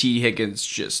 And T.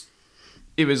 Higgins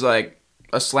it was like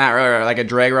a slant or like a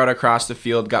drag route across the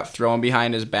field, got thrown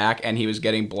behind his back, and he was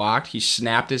getting blocked. He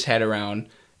snapped his head around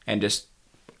and just,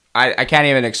 I can't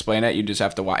even explain it. You just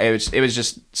have to watch. It was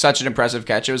just such an impressive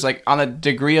catch. It was like on the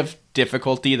degree of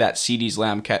difficulty that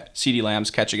CeeDee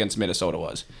Lamb's catch against Minnesota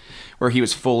was, where he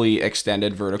was fully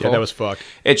extended vertical. Yeah, that was fucked.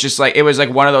 It's just like, it was like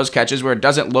one of those catches where it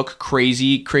doesn't look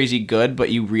crazy good, but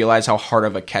you realize how hard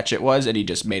of a catch it was, and he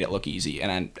just made it look easy.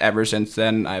 And ever since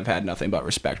then, I've had nothing but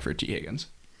respect for T. Higgins.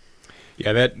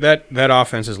 Yeah, that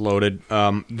offense is loaded.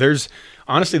 There's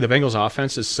honestly, the Bengals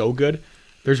offense is so good.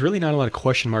 There's really not a lot of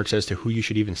question marks as to who you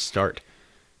should even start.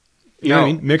 You know what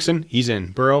I mean? Mixon, he's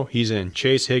in. Burrow, he's in.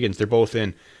 Chase, Higgins, they're both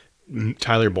in.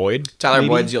 Tyler Boyd's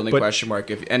the only question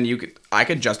mark. I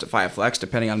could justify a flex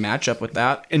depending on matchup with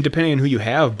that, and depending on who you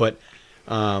have. But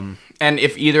and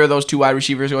if either of those two wide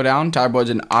receivers go down, Tyler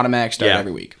Boyd's an automatic start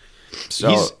every week.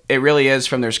 So it really is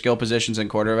from their skill positions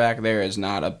and quarterback. There is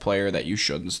not a player that you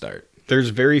shouldn't start. There's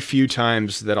very few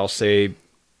times that I'll say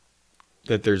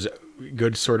that there's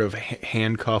good sort of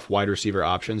handcuff wide receiver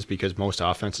options because most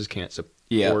offenses can't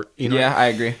support. Yeah, I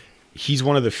agree. He's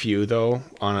one of the few though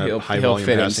on a high volume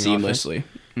passing seamlessly.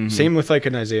 Mm-hmm. Same with like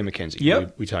an Isaiah McKenzie.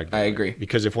 Yep, we talked about. I agree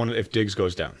because if Diggs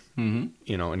goes down,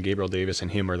 and Gabriel Davis and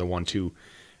him are the 1-2,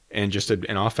 and just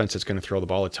an offense that's going to throw the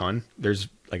ball a ton. There's,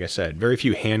 like I said, very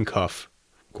few handcuff,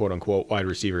 quote unquote, wide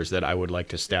receivers that I would like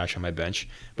to stash on my bench.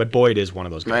 But Boyd is one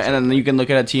of those guys. Right, and then you can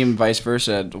look at a team vice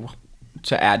versa.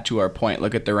 To add to our point,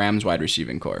 look at the Rams wide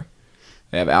receiving core.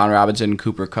 They have Allen Robinson and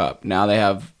Cooper Kupp. Now they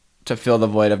have to fill the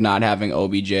void of not having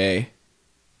OBJ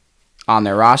on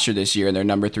their roster this year, and their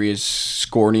number 3 is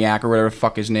Skorniak or whatever the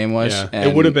fuck his name was. Yeah,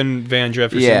 it would have been Van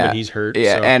Jefferson, but he's hurt.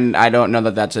 Yeah, so. And I don't know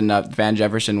that that's enough. Van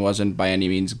Jefferson wasn't by any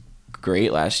means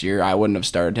great last year. I wouldn't have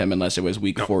started him unless it was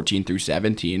week 14 through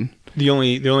 17. The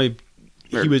only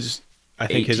he was. I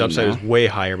think his upside was way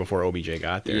higher before OBJ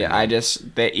got there. Yeah,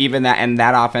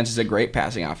 that offense is a great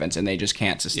passing offense, and they just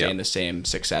can't sustain the same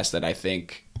success that I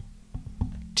think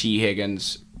Tyler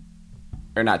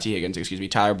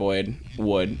Boyd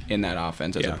would in that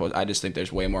offense. I just think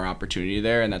there's way more opportunity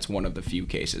there, and that's one of the few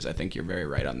cases. I think you're very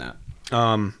right on that.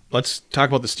 Let's talk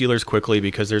about the Steelers quickly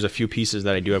because there's a few pieces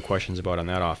that I do have questions about on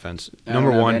that offense.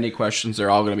 Number one, any questions? They're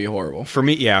all going to be horrible. For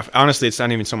me, yeah. Honestly, it's not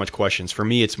even so much questions. For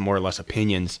me, it's more or less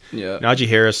opinions. Yeah. Najee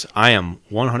Harris, I am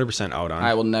 100% out on.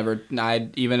 I will never.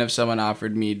 Even if someone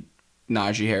offered me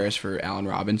Najee Harris for Allen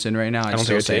Robinson right now, I'd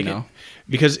still say no.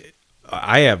 Because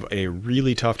I have a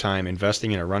really tough time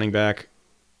investing in a running back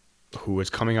who is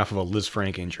coming off of a Liz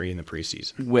Frank injury in the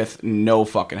preseason. With no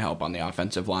fucking help on the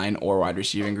offensive line or wide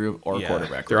receiving group or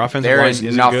quarterback group. Their offensive line is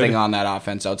nothing on that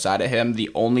offense outside of him. The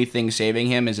only thing saving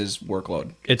him is his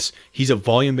workload. He's a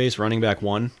volume-based running back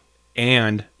 1,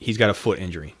 and he's got a foot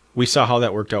injury. We saw how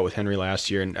that worked out with Henry last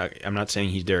year, and I'm not saying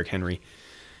he's Derrick Henry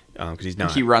because he's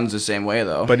not. He runs the same way,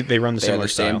 though. But they run the same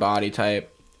same body type.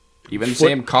 Even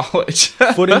same college.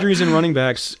 Foot injuries in running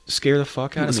backs scare the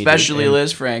fuck out of me. Especially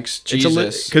Liz Frank's.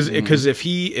 Jesus. Because if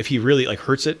he really like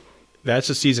hurts it, that's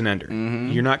a season ender.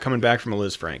 Mm-hmm. You're not coming back from a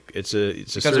Liz Frank. It's a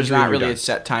because there's not really a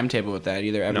set timetable with that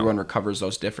either. Everyone recovers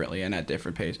those differently and at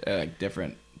different pace,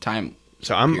 different time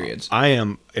periods.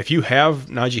 If you have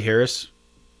Najee Harris,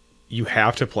 you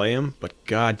have to play him. But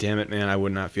god damn it, man, I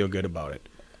would not feel good about it.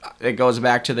 It goes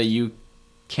back to you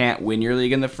can't win your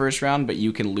league in the first round, but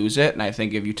you can lose it. And I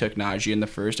think if you took Najee in the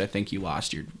first, I think you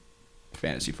lost your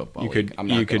fantasy football league. I'm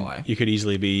not gonna lie. You could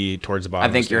easily be towards the bottom.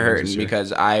 I think you're hurting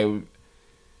because I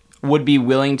would be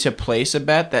willing to place a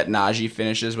bet that Najee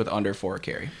finishes with under 4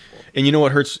 carry. And you know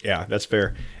what hurts? Yeah, that's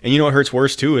fair. And you know what hurts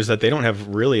worse too is that they don't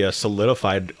have really a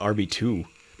solidified RB2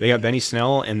 They got Benny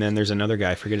Snell, and then there's another guy.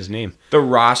 I forget his name. The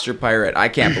roster pirate. I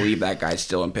can't believe that guy's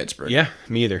still in Pittsburgh. Yeah,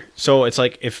 me either. So it's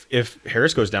like if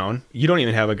Harris goes down, you don't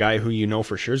even have a guy who you know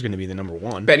for sure is going to be the number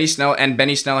one. Benny Snell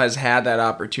has had that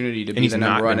opportunity to be the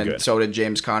number one, and so did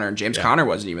James Conner. And James Conner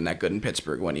wasn't even that good in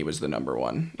Pittsburgh when he was the number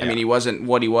one. I mean, he wasn't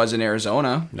what he was in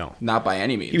Arizona. No. Not by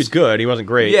any means. He was good. He wasn't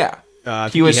great. Yeah.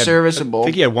 He was serviceable. I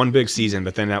think he had one big season,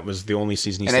 but then that was the only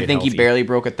season he stayed healthy. And I think healthy. he barely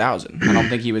broke 1,000. I don't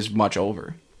think he was much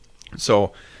over.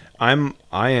 So I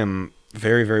am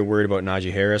very, very worried about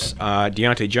Najee Harris.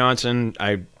 Deontay Johnson,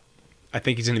 I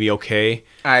think he's going to be okay.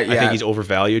 I think he's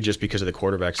overvalued just because of the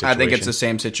quarterback situation. I think it's the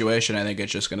same situation. I think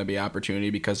it's just going to be opportunity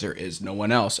because there is no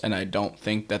one else, and I don't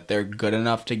think that they're good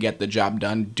enough to get the job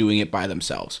done doing it by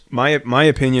themselves. My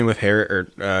opinion with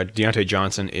Deontay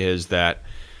Johnson is that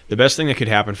the best thing that could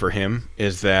happen for him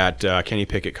is that Kenny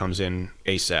Pickett comes in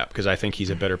ASAP because I think he's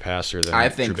a better passer than I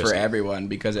think Trubisky. For everyone,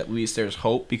 because at least there's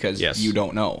hope because you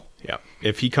don't know. Yeah.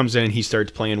 If he comes in and he starts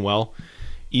playing well,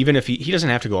 even if he doesn't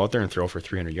have to go out there and throw for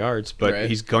 300 yards, but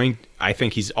I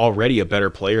think he's already a better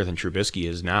player than Trubisky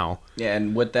is now. Yeah,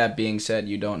 and with that being said,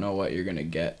 you don't know what you're going to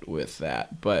get with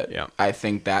that. But I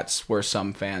think that's where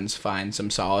some fans find some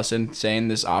solace in saying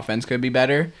this offense could be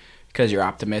better. Because you're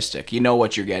optimistic. You know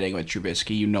what you're getting with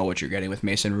Trubisky. You know what you're getting with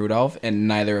Mason Rudolph. And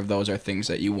neither of those are things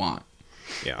that you want.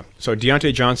 Yeah. So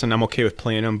Deontay Johnson, I'm okay with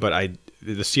playing him, but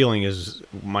the ceiling is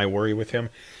my worry with him.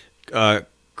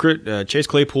 Chase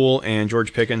Claypool and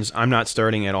George Pickens, I'm not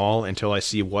starting at all until I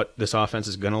see what this offense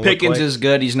is going to look like. Pickens is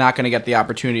good. He's not going to get the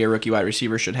opportunity a rookie wide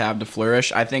receiver should have to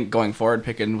flourish. I think going forward,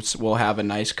 Pickens will have a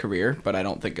nice career, but I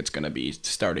don't think it's going to be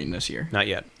starting this year. Not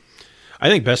yet. I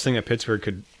think best thing that Pittsburgh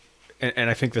could...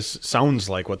 And I think this sounds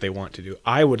like what they want to do.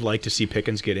 I would like to see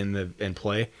Pickens get in and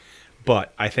play,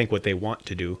 but I think what they want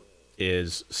to do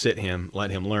is sit him,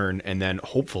 let him learn, and then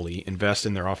hopefully invest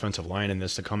in their offensive line in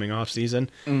this coming off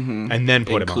season, and then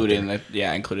put him out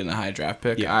there. Including the high draft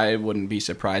pick. Yeah. I wouldn't be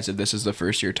surprised if this is the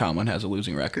first year Tomlin has a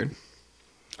losing record.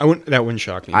 That wouldn't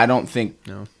shock me. I don't think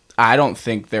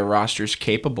their roster's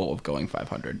capable of going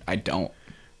 500. I don't.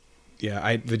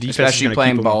 Yeah, the defense especially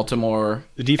playing Baltimore.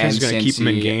 The defense is going to keep them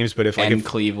in games, but if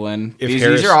Cleveland,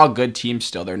 these are all good teams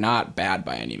still. They're not bad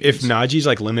by any means. If Najee's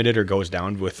limited or goes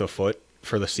down with a foot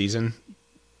for the season,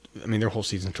 I mean their whole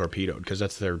season's torpedoed because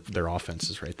that's their offense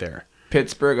is right there.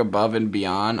 Pittsburgh above and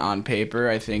beyond on paper,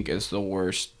 I think, is the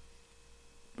worst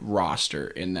roster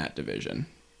in that division.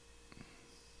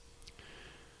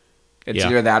 It's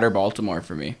either that or Baltimore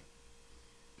for me.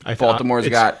 Baltimore's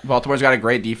got a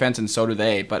great defense, and so do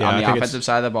they. But on the offensive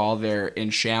side of the ball, they're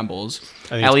in shambles.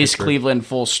 At least Pittsburgh. Cleveland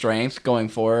full strength going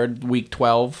forward. Week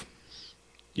 12.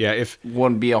 Yeah,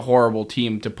 wouldn't be a horrible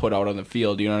team to put out on the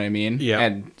field. You know what I mean? Yeah.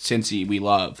 And Cincy, we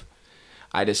love.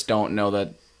 I just don't know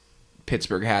that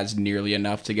Pittsburgh has nearly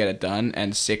enough to get it done.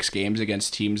 And 6 games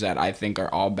against teams that I think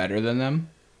are all better than them.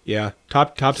 Yeah,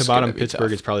 top to bottom,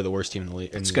 Pittsburgh is probably the worst team in the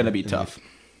league. It's going to be tough.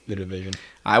 The division.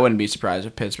 I wouldn't be surprised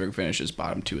if Pittsburgh finishes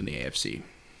bottom 2 in the AFC.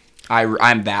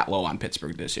 I'm that low on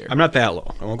Pittsburgh this year. I'm not that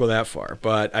low. I won't go that far,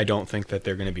 but I don't think that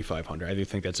they're going to be 500. I do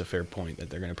think that's a fair point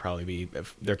that they're going to probably be.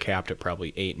 If they're capped at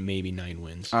probably 8, maybe 9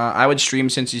 wins. I would stream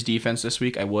Cincy's defense this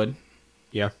week. I would.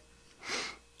 Yeah.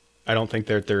 I don't think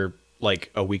they're like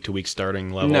a week to week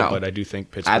starting level, but I do think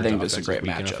Pittsburgh's this is a great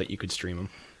weak matchup enough that you could stream them.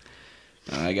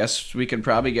 I guess we could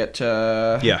probably get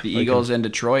to the Eagles in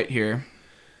Detroit here.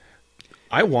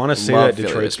 I want to say that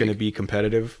Detroit's going to be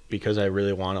competitive because I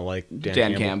really want to like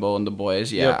Dan Campbell and the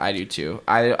boys. Yeah, I do too.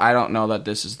 I don't know that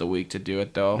this is the week to do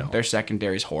it though. No. Their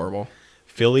secondary's horrible.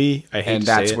 Philly, I hate to say it. And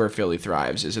that's where Philly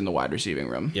thrives, is in the wide receiving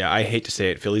room. Yeah, I hate to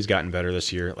say it. Philly's gotten better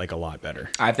this year, like a lot better.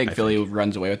 I think Philly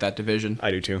runs away with that division.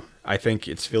 I do too. I think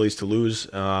it's Philly's to lose.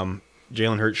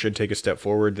 Jalen Hurts should take a step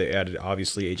forward. They added,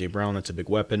 obviously, A.J. Brown. That's a big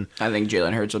weapon. I think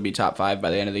Jalen Hurts will be top 5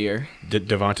 by the end of the year.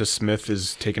 Devonta Smith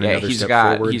is taking another step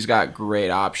forward. He's got great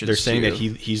options. They're saying that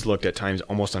he's looked at times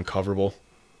almost uncoverable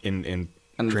in and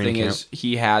the training thing camp. Is,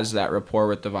 he has that rapport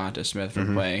with Devonta Smith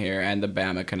from playing here and the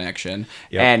Bama connection.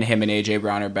 Yep. And him and A.J.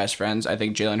 Brown are best friends. I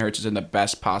think Jalen Hurts is in the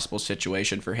best possible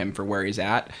situation for him for where he's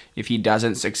at. If he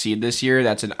doesn't succeed this year,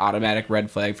 that's an automatic red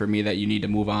flag for me that you need to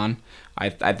move on. I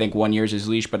think 1 year's his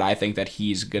leash, but I think that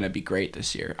he's going to be great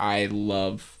this year. I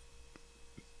love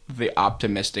the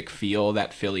optimistic feel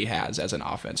that Philly has as an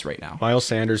offense right now. Miles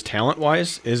Sanders,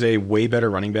 talent-wise, is a way better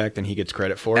running back than he gets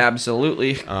credit for.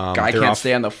 Absolutely. Guy can't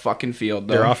stay on the fucking field,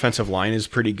 though. Their offensive line is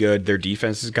pretty good. Their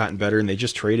defense has gotten better, and they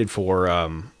just traded for,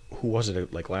 who was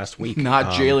it, like last week?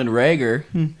 Not Jalen Reagor.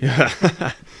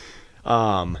 Yeah.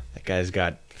 That guy's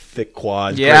got thick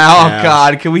quads. Yeah, oh,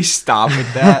 God. Can we stop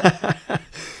with that?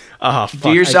 Oh, fuck.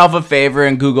 Do yourself a favor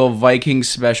and Google Vikings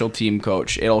special team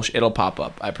coach. It'll pop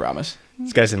up. I promise.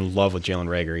 This guy's in love with Jalen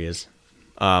Reagor. He is.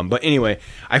 But anyway,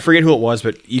 I forget who it was,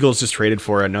 but Eagles just traded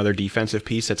for another defensive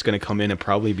piece that's going to come in and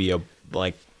probably be a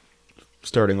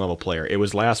starting level player. It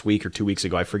was last week or 2 weeks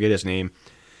ago. I forget his name.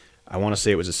 I want to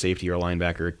say it was a safety or a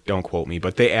linebacker. Don't quote me.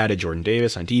 But they added Jordan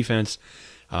Davis on defense.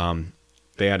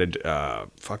 They added the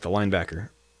linebacker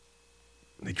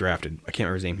they drafted. I can't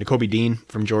remember his name. Nakobe Dean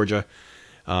from Georgia.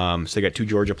 So they got 2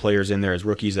 Georgia players in there as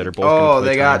rookies that are both. Oh,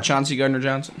 they got Chauncey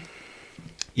Gardner-Johnson.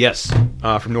 Yes,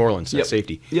 from New Orleans at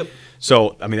safety. Yep.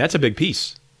 So I mean that's a big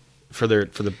piece for the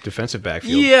defensive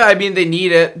backfield. Yeah, I mean they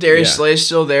need it. Darius Slay's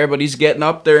still there, but he's getting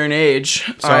up there in age.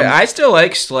 So I still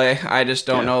like Slay. I just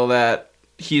don't know that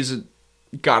he's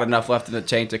got enough left in the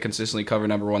tank to consistently cover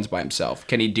number ones by himself.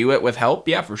 Can he do it with help?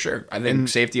 Yeah, for sure. I think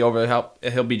safety over help,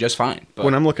 he'll be just fine. But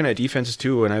when I'm looking at defenses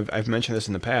too, and I've mentioned this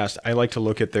in the past, I like to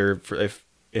look at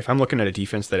if I'm looking at a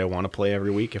defense that I want to play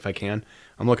every week, if I can,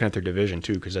 I'm looking at their division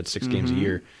too because that's 6 games a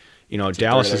year. You know,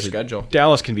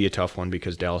 Dallas can be a tough one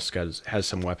because Dallas has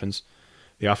some weapons.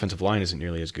 The offensive line isn't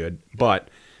nearly as good, but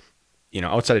you know,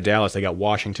 outside of Dallas, they got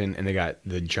Washington and they got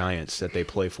the Giants that they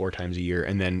play 4 times a year,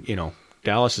 and then you know,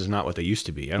 Dallas is not what they used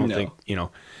to be. I don't think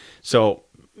So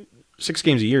 6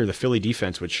 games a year, the Philly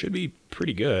defense, which should be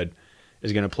pretty good,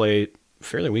 is going to play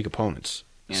fairly weak opponents.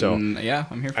 So yeah,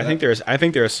 I'm here for that. I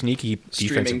think they're a sneaky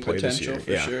defensive play potential this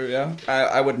year. For sure. Yeah,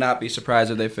 I would not be surprised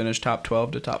if they finish top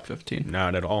 12 to top 15.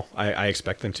 Not at all. I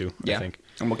expect them to. Yeah, I think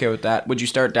I'm okay with that. Would you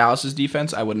start Dallas's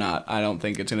defense? I would not. I don't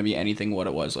think it's going to be anything what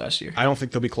it was last year. I don't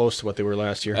think they'll be close to what they were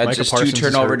last year. It's just too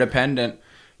turnover dependent.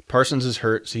 Parsons is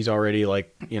hurt, so he's already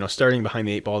starting behind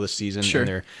the 8 ball this season.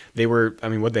 Sure.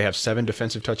 And would they have 7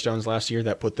 defensive touchdowns last year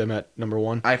that put them at number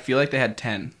 1? I feel like they had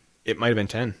 10. It might have been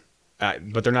 10.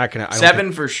 But they're not going to...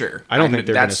 7 for sure. I don't think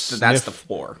they're going to sniff... That's the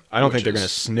floor. I don't think they're going to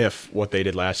sniff what they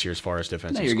did last year as far as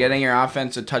defensive No, you're getting your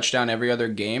offense a touchdown every other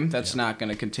game. That's not going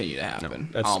to continue to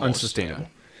happen. No, that's unsustainable.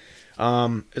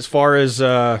 Yeah. As far as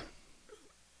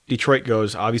Detroit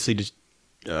goes, obviously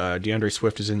DeAndre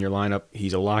Swift is in your lineup.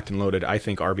 He's a locked and loaded, I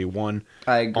think, RB1.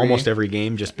 I agree. Almost every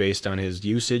game just based on his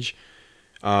usage.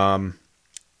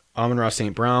 Amon-Ra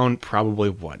St. Brown, probably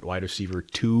wide receiver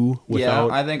 2 without...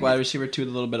 Yeah, I think wide receiver 2 with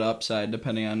a little bit of upside,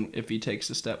 depending on if he takes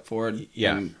a step forward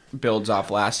and builds off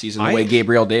last season the way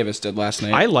Gabriel Davis did last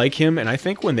night. I like him, and I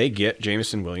think when they get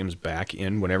Jameson Williams back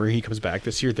in, whenever he comes back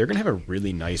this year, they're going to have a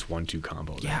really nice 1-2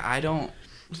 combo there. Yeah, I don't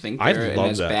think they're in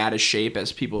as bad a shape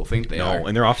as people think they are. No,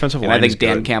 and their offensive line I think is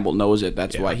Dan good. Campbell knows it.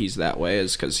 That's why he's that way,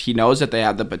 is because he knows that they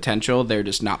have the potential. They're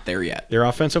just not there yet. Their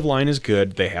offensive line is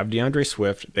good. They have DeAndre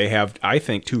Swift. They have, I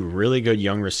think, 2 really good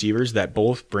young receivers that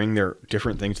both bring their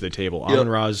different things to the table. Yep.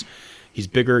 Amon-Ra's, he's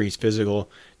bigger, he's physical.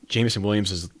 Jameson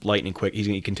Williams is lightning quick.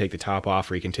 He can take the top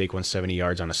off, or he can take 170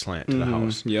 yards on a slant to the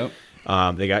house. Yep.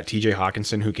 They got TJ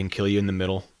Hawkinson, who can kill you in the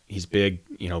middle. He's big,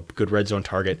 good red zone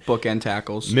target. Bookend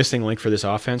tackles. Missing link for this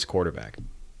offense, quarterback.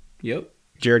 Yep.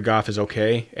 Jared Goff is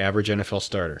okay, average NFL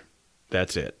starter.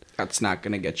 That's it. That's not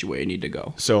going to get you where you need to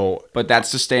go. But that's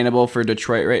sustainable for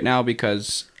Detroit right now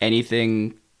because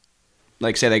anything,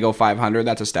 like say they go 500,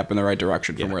 that's a step in the right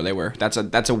direction from where they were. That's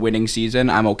a winning season.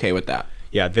 I'm okay with that.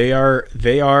 Yeah, they are.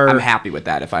 I'm happy with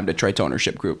that if I'm Detroit's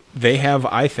ownership group. They have,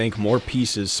 I think, more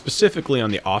pieces, specifically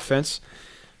on the offense,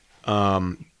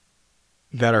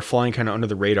 that are flying kind of under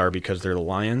the radar because they're the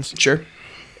Lions. Sure.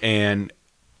 And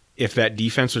if that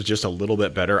defense was just a little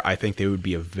bit better, I think they would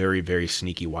be a very, very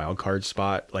sneaky wild card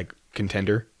spot, like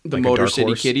contender. The like Motor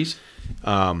City Kitties.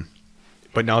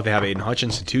 But now that they have Aiden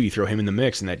Hutchinson too, you throw him in the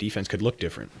mix, and that defense could look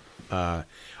different. I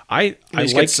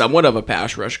like somewhat of a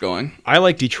pass rush going. I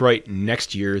like Detroit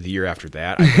next year, the year after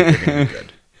that. I think they're going to be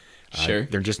good. Sure.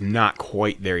 They're just not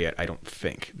quite there yet, I don't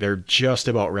think. They're just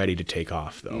about ready to take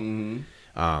off, though.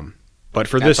 Mm-hmm. But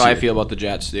for That's this how year, I feel about the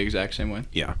Jets, the exact same way.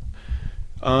 Yeah.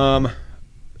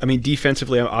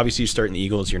 Defensively, obviously you're starting the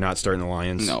Eagles. You're not starting the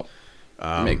Lions. No.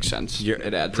 Makes sense.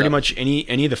 It adds pretty up. much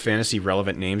any of the fantasy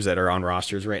relevant names that are on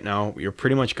rosters right now, you're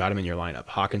pretty much got them in your lineup.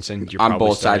 Hawkinson, you're on probably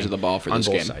both sides of the ball for this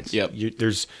game. On both sides. Yep.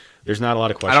 There's not a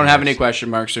lot of questions. I don't have any question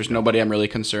marks. There's nobody I'm really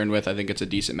concerned with. I think it's a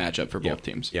decent matchup for both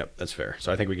teams. Yep, that's fair.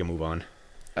 So I think we can move on.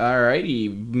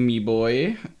 Alrighty, me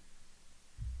boy.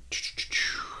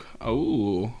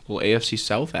 Oh, little AFC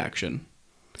South action.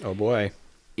 Oh boy.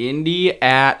 Indy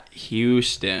at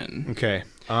Houston. Okay.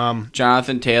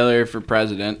 Jonathan Taylor for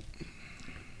president.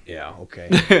 Yeah,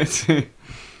 okay.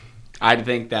 I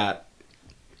think that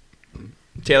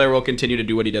Taylor will continue to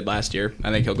do what he did last year. I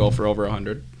think he'll go for over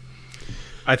 100.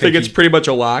 I think it's pretty much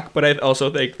a lock, but I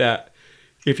also think that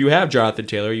if you have Jonathan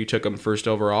Taylor, you took him first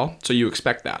overall, so you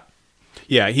expect that.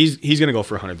 Yeah, he's going to go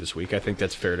for 100 this week. I think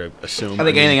that's fair to assume. I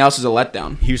think anything else is a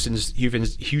letdown.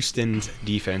 Houston's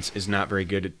defense is not very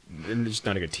good. They're just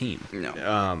not a good team.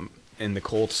 No. And the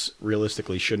Colts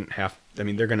realistically shouldn't have. I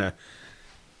mean, they're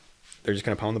just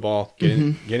gonna pound the ball, get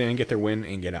in, get their win,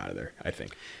 and get out of there. I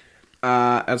think.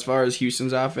 As far as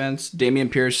Houston's offense,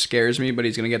 Dameon Pierce scares me, but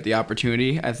he's going to get the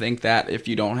opportunity. I think that if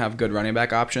you don't have good running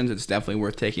back options, it's definitely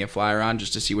worth taking a flyer on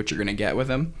just to see what you're going to get with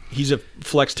him. He's a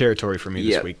flex territory for me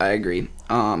this week. I agree.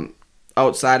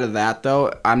 Outside of that,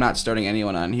 though, I'm not starting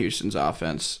anyone on Houston's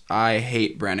offense. I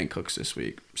hate Brandon Cooks this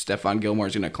week. Stephon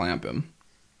Gilmore's going to clamp him.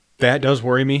 That does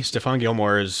worry me. Stephon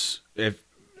Gilmore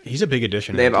he's a big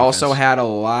addition. They've also had a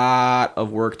lot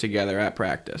of work together at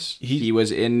practice. He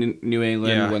was in New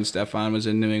England when Stephon was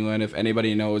in New England. If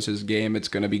anybody knows his game, it's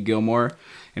going to be Gilmore,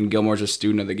 and Gilmore's a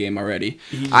student of the game already.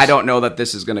 I don't know that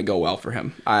this is going to go well for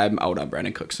him. I'm out on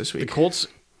Brandon Cooks this week. The Colts,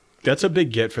 that's a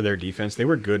big get for their defense. They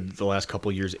were good the last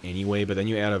couple of years anyway, but then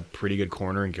you add a pretty good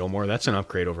corner in Gilmore. That's an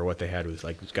upgrade over what they had with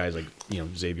guys like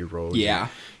Xavier Rhodes. Yeah.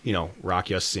 And, Rock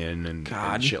Ya-Sin and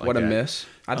shit like that. What a miss.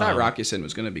 I thought Rock Ya-Sin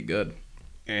was going to be good.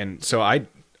 And so I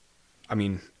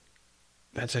mean,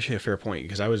 that's actually a fair point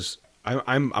because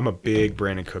I'm a big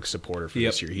Brandon Cooks supporter for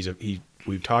this year.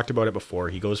 We've talked about it before.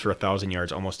 He goes for 1,000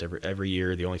 yards almost every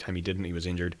year. The only time he didn't, he was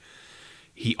injured.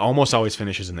 He almost always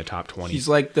finishes in the top 20. He's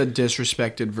like the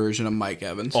disrespected version of Mike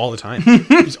Evans. All the time.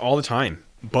 He's all the time.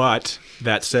 But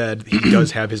that said, he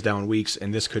does have his down weeks,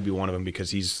 and this could be one of them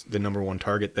because he's the number one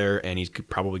target there, and he's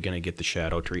probably going to get the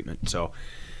shadow treatment. So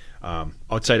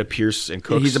outside of Pierce and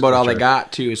Cooks, he's about all they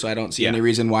got too. So I don't see any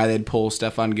reason why they'd pull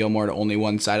Stephon Gilmore to only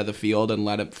one side of the field and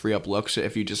let it free up looks.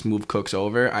 If you just move Cooks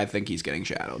over, I think he's getting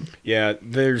shadowed. Yeah,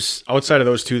 there's outside of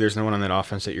those two, there's no one on that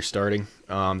offense that you're starting.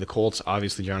 The Colts,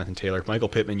 obviously Jonathan Taylor, Michael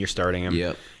Pittman, you're starting him.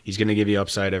 Yep. He's going to give you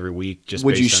upside every week.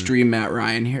 Would you stream Matt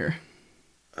Ryan here?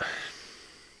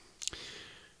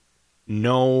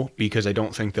 No, because I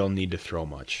don't think they'll need to throw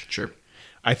much. Sure.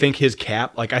 I think his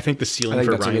cap, I think the ceiling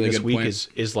for Ryan this week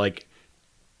is like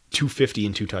 250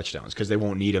 and 2 touchdowns because they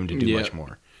won't need him to do much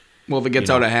more. Well, if it gets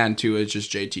out of hand too, it's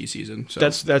just JT season. So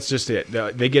that's just it.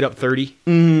 They get up 30.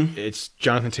 Mm-hmm. It's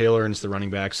Jonathan Taylor and it's the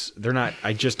running backs. They're not.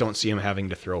 I just don't see him having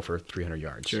to throw for 300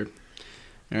 yards. Sure.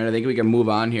 All right, I think we can move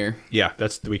on here. Yeah,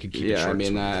 we could keep it short. I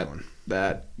mean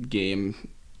that game.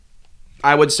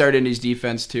 I would start Indy's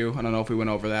defense too. I don't know if we went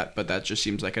over that, but that just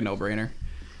seems like a no-brainer.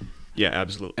 Yeah,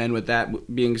 absolutely. And with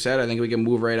that being said, I think we can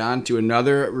move right on to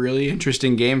another really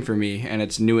interesting game for me, and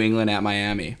it's New England at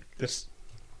Miami.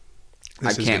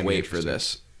 I can't wait for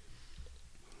this.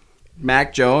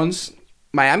 Mac Jones,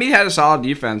 Miami had a solid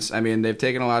defense. I mean, they've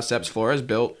taken a lot of steps. Flores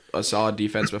built a solid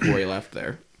defense before he left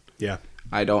there. Yeah.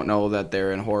 I don't know that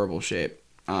they're in horrible shape.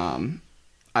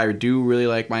 I do really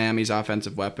like Miami's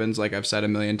offensive weapons. Like I've said a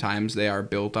million times, they are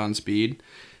built on speed.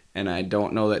 And I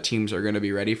don't know that teams are going to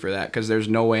be ready for that because there's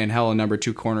no way in hell a number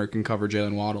 2 corner can cover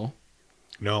Jalen Waddle.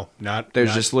 No, not.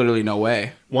 There's just literally no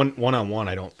way. One-on-one,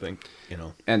 I don't think,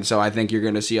 And so I think you're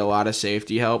going to see a lot of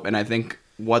safety help. And I think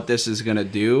what this is going to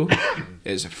do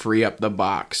is free up the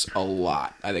box a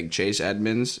lot. I think Chase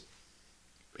Edmonds,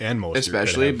 and Mostert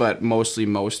especially, but mostly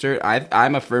Mostert.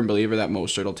 I'm a firm believer that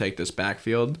Mostert will take this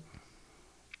backfield.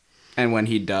 And when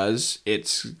he does,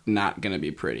 it's not going to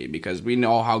be pretty because we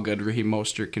know how good Raheem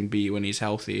Mostert can be when he's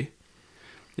healthy.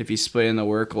 If he's splitting the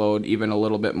workload even a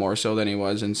little bit more so than he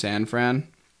was in San Fran.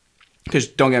 Because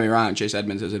don't get me wrong, Chase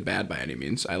Edmonds isn't bad by any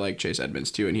means. I like Chase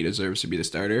Edmonds too, and he deserves to be the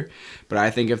starter. But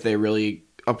I think if they really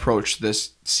approach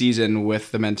this season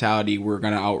with the mentality we're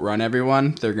going to outrun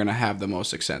everyone, they're going to have the most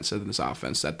success in this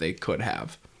offense that they could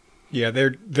have. Yeah,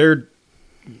 they're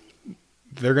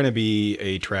going to be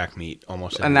a track meet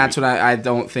almost every And that's week. what I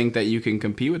don't think that you can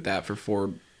compete with that for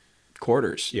 4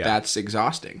 quarters. Yeah. That's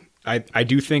exhausting. I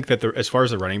do think that as far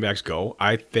as the running backs go,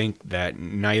 I think that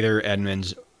neither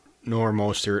Edmonds nor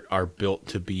Mostert are built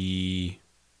to be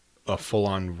a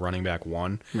full-on running back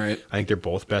 1. Right. I think they're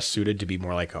both best suited to be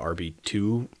more like a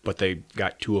RB2, but they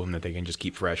got 2 of them that they can just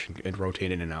keep fresh and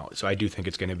rotate in and out. So I do think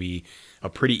it's going to be a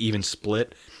pretty even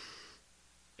split.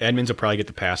 Edmonds will probably get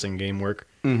the passing game work.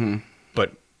 Mm-hmm.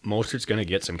 But Mostert's going to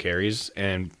get some carries,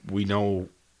 and we know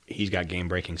he's got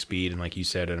game-breaking speed, and like you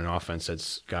said, in an offense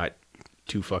that's got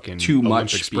too Olympic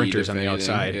much sprinters on the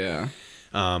outside. Yeah.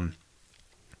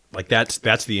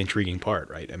 That's the intriguing part,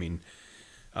 right? I mean,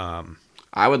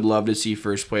 I would love to see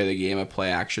first play of the game a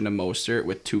play action to Mostert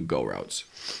with 2 go routes.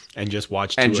 And just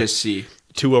watch just see.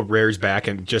 Tua rears back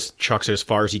and just chucks it as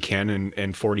far as he can,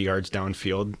 and 40 yards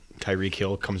downfield, Tyreek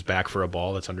Hill comes back for a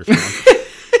ball that's underthrown.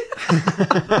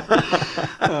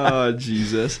 Oh,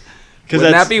 Jesus.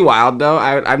 Wouldn't that be wild, though?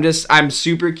 I'm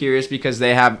super curious because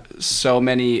they have so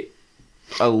many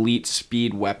elite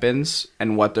speed weapons,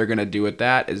 and what they're going to do with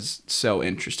that is so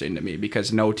interesting to me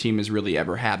because no team has really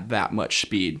ever had that much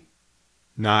speed.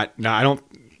 Not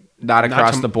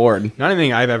across the board. Not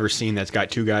anything I've ever seen that's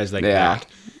got two guys like that.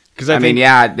 Because I mean, they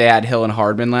had Hill and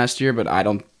Hardman last year, but I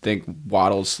don't think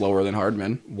Waddle's slower than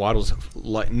Hardman. Waddle's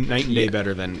night and day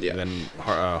better than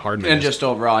Hardman. And just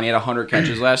overall, and he had 100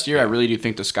 catches last year. I really do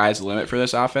think the sky's the limit for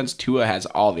this offense. Tua has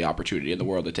all the opportunity in the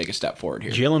world to take a step forward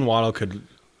here. Jalen Waddle could.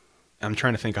 I'm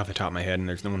trying to think off the top of my head, and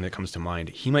there's no one that comes to mind.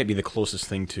 He might be the closest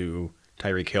thing to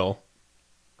Tyreek Hill.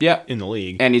 Yeah, in the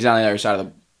league, and he's on the other side of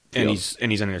the field.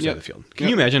 And he's on the other side of the field. Can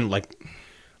you imagine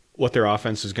what their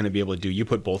offense is going to be able to do? You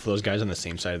put both of those guys on the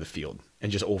same side of the field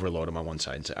and just overload them on one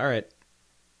side and say, all right.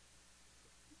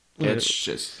 It's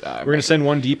just we're going to send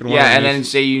one deep and one underneath. And then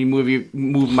say you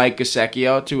move Mike Gesicki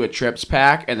out to a trips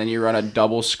pack, and then you run a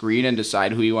double screen and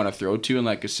decide who you want to throw to, and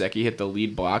let Gesicki hit the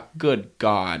lead block. Good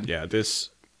God. Yeah, it's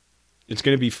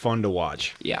going to be fun to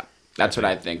watch. Yeah. That's what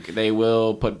I think. They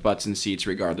will put butts in seats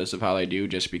regardless of how they do,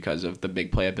 just because of the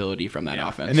big playability from that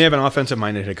offense. And they have an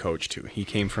offensive-minded head coach, too. He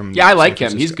came from I like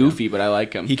him. He's goofy, but I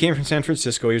like him. He came from San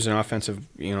Francisco. He was an offensive,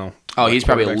 Oh, he's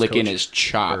probably licking his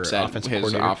chops at his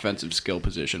coordinator. Offensive skill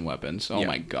position weapons. Oh,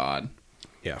 my God.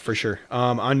 Yeah, for sure.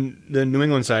 On the New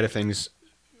England side of things,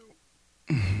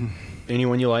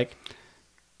 anyone you like?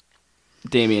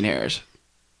 Damian Harris.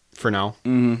 For now?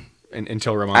 Mm-hmm.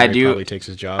 Until Ramondre probably takes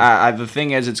his job. The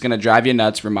thing is, it's going to drive you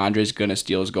nuts. Ramondre's going to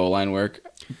steal his goal line work.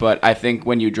 But I think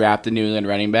when you draft a New England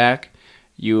running back,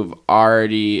 you've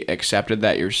already accepted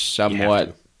that you're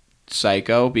somewhat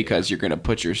psycho because you're going to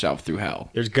put yourself through hell.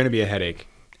 There's going to be a headache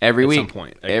every week. Some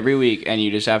point. Every week. And you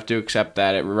just have to accept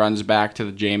that. It runs back to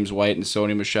the James White and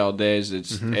Sony Michel days.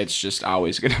 It's just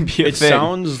always going to be a thing. It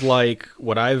sounds like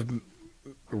what I've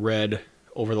read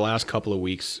over the last couple of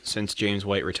weeks since James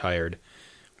White retired.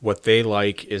 What they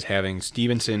like is having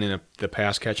Stevenson in the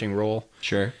pass-catching role.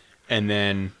 Sure. And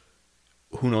then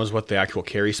who knows what the actual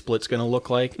carry split's going to look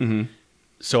like. Mm-hmm.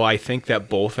 So I think that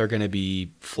both are going to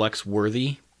be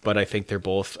flex-worthy, but I think they're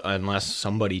both, unless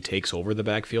somebody takes over the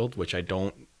backfield, which I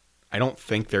don't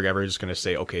think they're ever just going to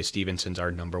say, okay, Stevenson's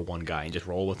our number one guy and just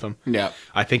roll with him. Yeah.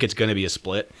 I think it's going to be a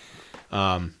split,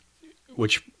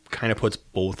 which kind of puts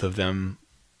both of them,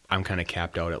 I'm kind of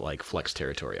capped out at like flex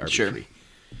territory, RB3. Sure.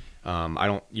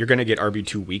 You're going to get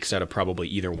RB2 weeks out of probably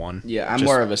either one. Yeah, I'm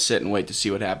more of a sit and wait to see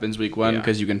what happens week one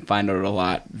because you can find out a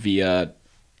lot via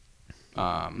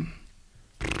Cam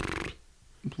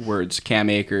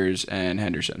Akers and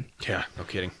Henderson. Yeah, no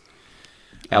kidding.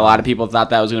 A lot of people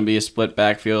thought that was going to be a split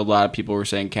backfield. A lot of people were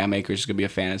saying Cam Akers is going to be a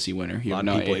fantasy winner. A lot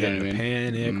of people hitting the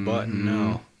panic button.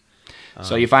 No.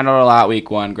 So you find out a lot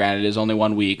week one. Granted, it is only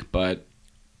 1 week, but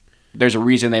there's a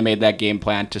reason they made that game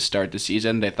plan to start the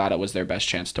season. They thought it was their best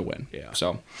chance to win. Yeah.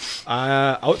 So,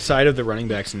 outside of the running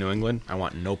backs in New England, I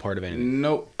want no part of anything.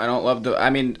 Nope. I don't love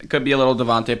it could be a little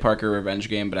Devontae Parker revenge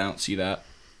game, but I don't see that.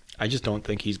 I just don't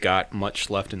think he's got much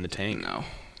left in the tank. No.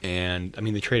 And,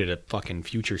 they traded a fucking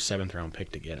future 7th-round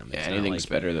pick to get him. Yeah, anything's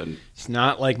better than... It's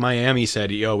not like Miami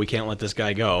said, yo, we can't let this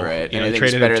guy go. Right,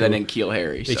 anything's better than N'Keal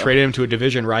Harry. They traded him to a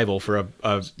division rival for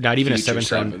not even a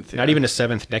 7th round, not even a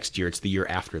 7th next year. It's the year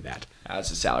after that.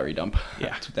 That's a salary dump. Yeah.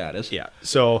 That's what that is. Yeah,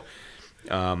 so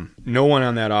no one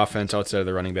on that offense outside of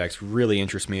the running backs really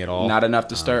interests me at all. Not enough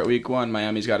to start week one.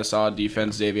 Miami's got a solid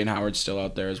defense. Xavier Howard's still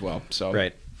out there as well. So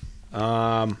right.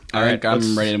 I think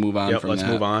I'm ready to move on from that. Let's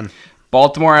move on.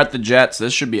 Baltimore at the Jets.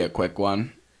 This should be a quick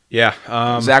one. Yeah.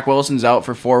 Zach Wilson's out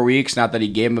for 4 weeks. Not that he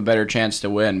gave him a better chance to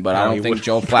win, but I don't think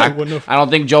Joe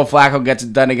Flacco gets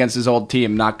it done against his old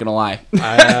team. Not gonna lie.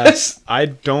 I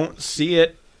don't see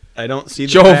it. I don't see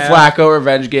the Joe Flacco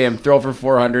revenge game. Throw for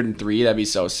 403. That'd be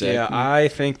so sick. Yeah, I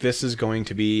think this is going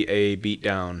to be a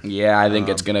beatdown. Yeah, I think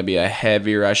it's going to be a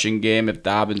heavy rushing game. If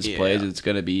Dobbins plays, it's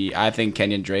going to be... I think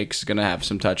Kenyon Drake's going to have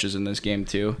some touches in this game,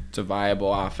 too. It's a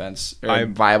viable offense, or a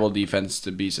viable defense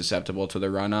to be susceptible to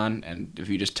the run on. And if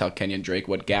you just tell Kenyon Drake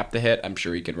what gap to hit, I'm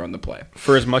sure he can run the play.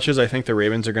 For as much as I think the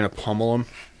Ravens are going to pummel him,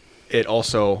 it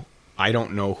also... I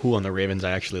don't know who on the Ravens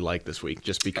I actually like this week,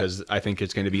 just because I think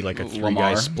it's going to be like a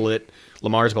 3-guy split.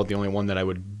 Lamar's about the only one that I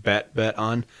would bet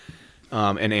on,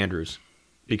 and Andrews,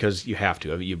 because you have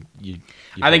to.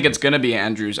 I think it's going to be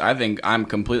Andrews. I think I'm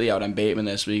completely out on Bateman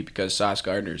this week because Sauce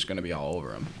Gardner is going to be all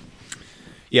over him.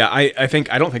 Yeah, I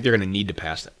don't think they're going to need to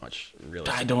pass that much. Really,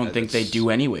 I don't think they do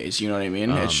anyways. You know what I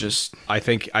mean? It's just I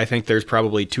think there's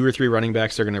probably 2 or 3 running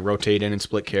backs they're going to rotate in and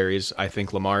split carries. I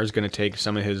think Lamar is going to take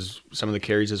some of the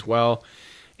carries as well,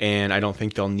 and I don't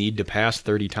think they'll need to pass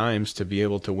 30 times to be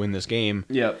able to win this game.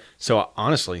 Yep. So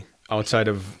honestly, outside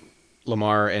of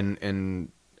Lamar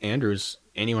and Andrews,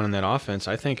 anyone on that offense,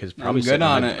 I think is probably good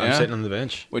on it. I'm sitting on the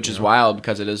bench, which is wild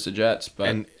because it is the Jets.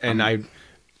 But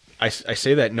I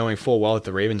say that knowing full well that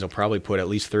the Ravens will probably put at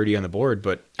least 30 on the board,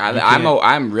 but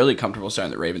I'm really comfortable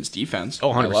starting the Ravens defense.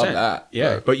 Oh, 100%. I love that.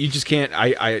 Yeah, but you just can't.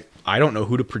 I don't know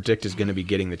who to predict is going to be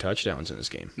getting the touchdowns in this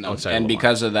game. No, and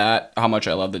because of that, how much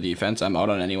I love the defense, I'm out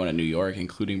on anyone in New York,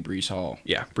 including Breece Hall.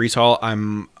 Yeah, Breece Hall.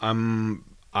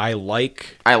 I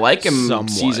like him somewhat.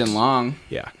 Season long.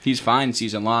 Yeah. He's fine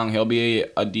season long. He'll be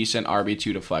a decent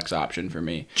RB2 to flex option for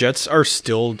me. Jets are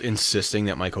still insisting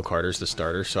that Michael Carter's the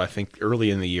starter, so I think early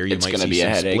in the year might see some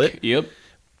split. Yep.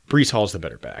 Breece Hall's the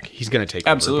better back. He's going to take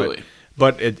absolutely. Over,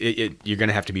 but you're going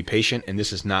to have to be patient, and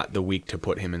this is not the week to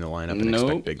put him in the lineup and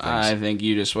expect big things. I think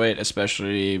you just wait,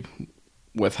 especially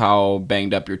with how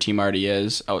banged up your team already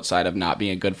is outside of not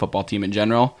being a good football team in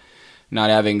general. Not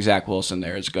having Zach Wilson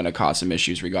there is going to cause some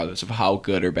issues regardless of how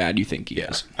good or bad you think he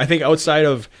is. I think outside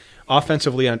of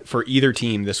offensively for either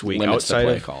team this week, outside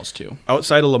of calls too.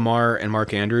 Outside of Lamar and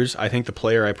Mark Andrews, I think the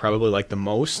player I probably like the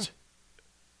most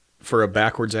for a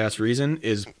backwards ass reason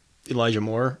is Elijah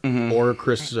Moore or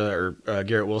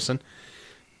Garrett Wilson.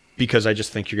 Because I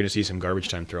just think you're going to see some garbage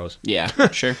time throws. Yeah,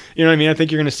 sure. You know what I mean? I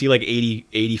think you're going to see like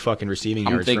 80 fucking receiving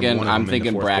yards. I'm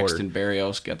thinking Braxton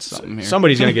Berrios gets something here.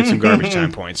 Somebody's going to get some garbage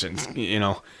time points, and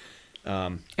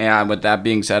Yeah, with that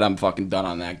being said, I'm fucking done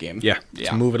on that game. Yeah,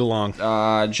 let's move it along.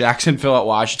 Jacksonville at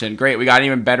Washington. Great, we got an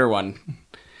even better one.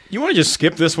 You want to just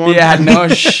skip this one? Yeah, no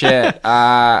shit.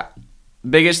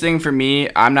 Biggest thing for me,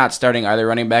 I'm not starting either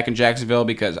running back in Jacksonville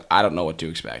because I don't know what to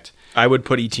expect. I would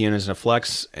put ETN as a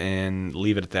flex and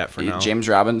leave it at that for now. James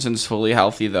Robinson's fully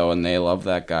healthy though, and they love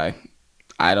that guy.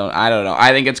 I don't know.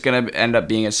 I think it's gonna end up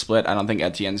being a split. I don't think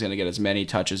Etienne's gonna get as many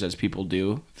touches as people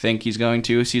do think he's going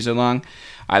to season long.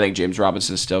 I think James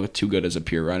Robinson's still too good as a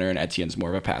pure runner, and Etienne's more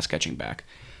of a pass catching back.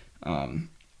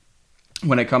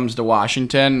 When it comes to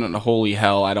Washington, holy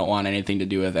hell, I don't want anything to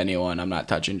do with anyone. I'm not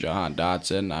touching Jahan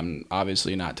Dotson. I'm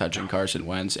obviously not touching Carson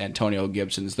Wentz. Antonio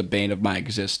Gibson's the bane of my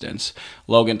existence.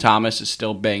 Logan Thomas is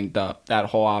still banged up. That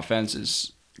whole offense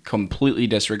is completely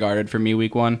disregarded for me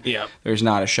week one. Yeah. There's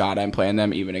not a shot I'm playing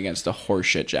them even against the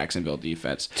horseshit Jacksonville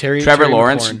defense. Trevor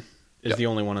Lawrence is the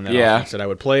only one on that offense that I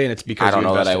would play, and it's because I don't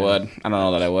know that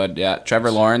I would. Yeah,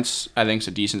 Trevor Lawrence I think is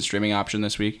a decent streaming option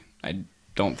this week. I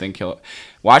don't think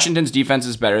Washington's defense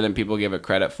is better than people give it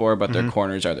credit for, but their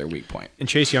corners are their weak point. And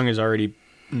Chase Young is already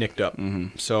nicked up.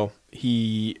 So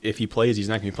if he plays, he's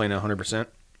not going to be playing 100%.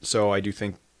 So I do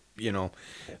think,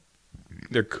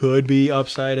 there could be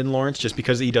upside in Lawrence just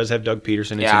because he does have Doug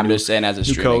Peterson. Yeah, I'm just saying as a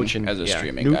streaming coach and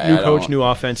streaming new guy. New coach, new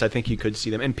offense, I think you could see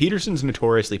them. And Peterson's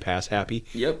notoriously pass happy,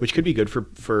 which could be good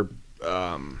for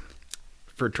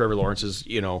Trevor Lawrence's,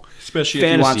 especially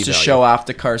if he wants to show off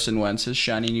to Carson Wentz his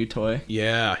shiny new toy.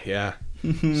 Yeah.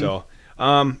 So,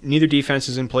 neither defense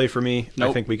is in play for me. Nope.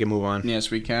 I think we can move on.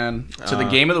 Yes, we can. To the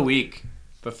game of the week,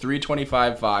 the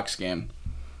 3:25 Fox game.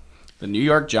 The New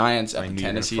York Giants at the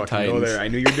Tennessee Titans. Go there. I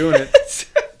knew you were doing it.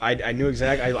 I knew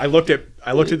exactly. I looked at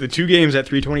the two games at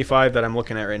 3:25 that I'm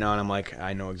looking at right now, and I'm like,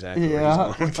 I know exactly where he's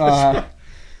going with this.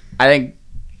 I think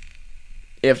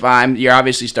you're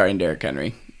obviously starting Derrick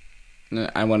Henry.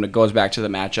 And when it goes back to the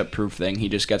matchup proof thing, he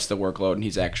just gets the workload, and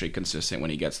he's actually consistent when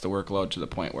he gets the workload to the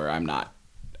point where I'm not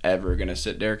ever going to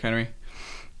sit Derrick Henry.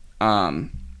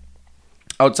 Outside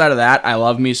of that, I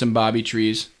love me some Bobby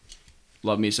Trees.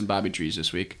 Love me some Bobby Trees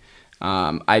this week.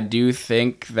 I do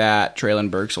think that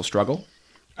Treylon Burks will struggle.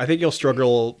 I think he'll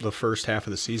struggle the first half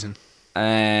of the season.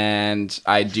 And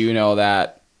I do know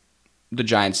that the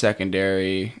Giants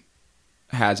secondary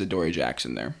has Adoree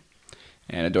Jackson there.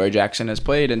 And Adoree Jackson has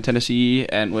played in Tennessee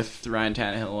and with Ryan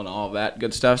Tannehill and all of that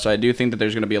good stuff. So I do think that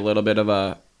there's going to be a little bit of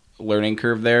a learning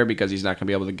curve there because he's not going to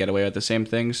be able to get away with the same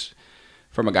things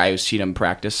from a guy who's seen him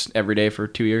practice every day for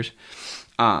 2 years.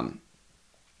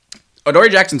 Adoree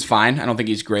Jackson's fine. I don't think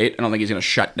he's great. I don't think he's going to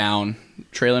shut down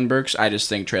Treylon Burks. I just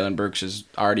think Treylon Burks is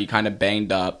already kind of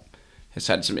banged up, has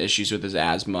had some issues with his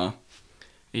asthma.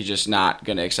 He's just not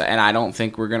going to excite. And I don't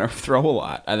think we're going to throw a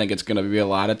lot. I think it's going to be a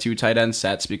lot of 2 tight end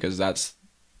sets because that's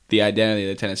the identity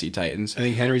of the Tennessee Titans. I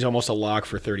think Henry's almost a lock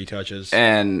for 30 touches.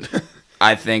 And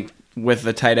I think with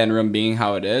the tight end room being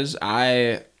how it is,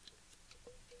 I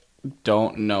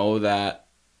don't know that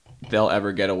they'll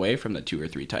ever get away from the 2 or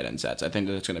 3 tight end sets. I think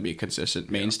that it's going to be a consistent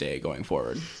mainstay going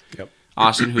forward. Yep.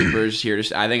 Austin Hooper's here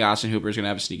I think Austin Hooper's going to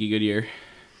have a sneaky good year.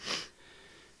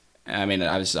 I mean,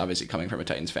 this is obviously coming from a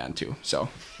Titans fan too, so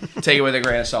take it with a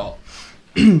grain of salt.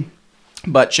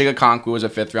 But Chig Okonkwo was a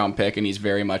 5th-round pick, and he's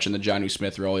very much in the Jonnu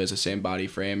Smith role. He has the same body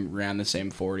frame, ran the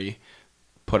same 40,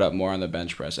 put up more on the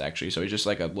bench press, actually. So he's just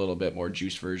like a little bit more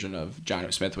juiced version of Johnny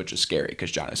Smith, which is scary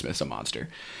because Johnny Smith's a monster.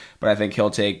 But I think he'll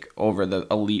take over the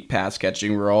elite pass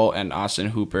catching role, and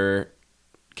Austin Hooper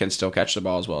can still catch the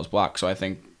ball as well as block. So I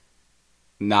think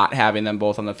not having them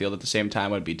both on the field at the same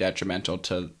time would be detrimental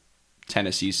to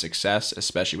Tennessee's success,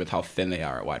 especially with how thin they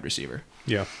are at wide receiver.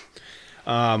 Yeah.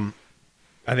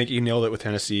 I think you nailed it with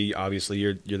Tennessee. Obviously,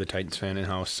 you're the Titans fan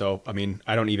in-house. So, I mean,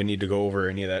 I don't even need to go over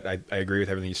any of that. I agree with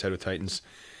everything you said with Titans.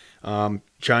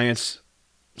 Giants.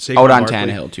 Out on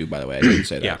Tannehill, too, by the way. I didn't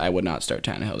say that. Yeah. I would not start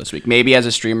Tannehill this week. Maybe as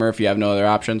a streamer if you have no other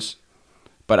options.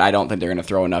 But I don't think they're going to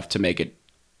throw enough to make it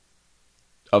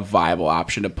a viable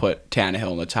option to put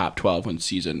Tannehill in the top 12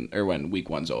 when week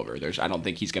one's over. I don't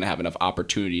think he's going to have enough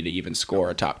opportunity to even score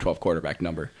a top 12 quarterback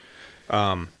number.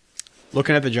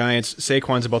 Looking at the Giants,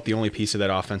 Saquon's about the only piece of that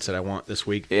offense that I want this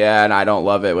week. Yeah, and I don't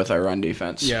love it with our run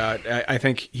defense. Yeah, I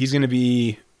think he's going to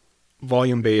be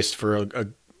volume-based for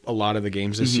a lot of the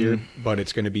games this year, but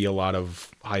it's going to be a lot of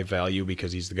high value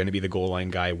because he's going to be the goal line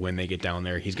guy when they get down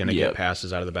there. He's going to get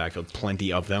passes out of the backfield,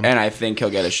 plenty of them. And I think he'll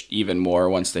get even more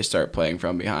once they start playing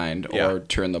from behind or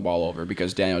turn the ball over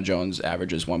because Daniel Jones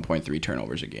averages 1.3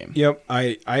 turnovers a game. Yep,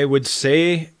 I would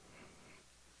say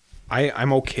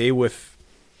I'm okay with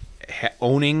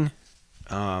owning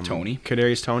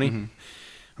Kadarius Toney. Mm-hmm.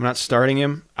 I'm not starting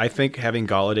him. I think having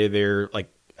Galladay there, I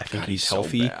think he's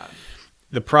healthy. So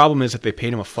the problem is that they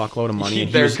paid him a fuckload of money, and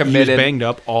he was banged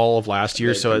up all of last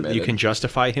year, you can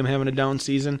justify him having a down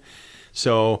season.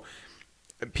 So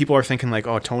people are thinking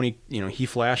oh, Toney, he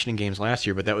flashed in games last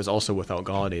year, but that was also without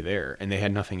Galladay there, and they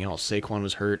had nothing else. Saquon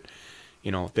was hurt.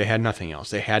 They had nothing else.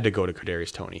 They had to go to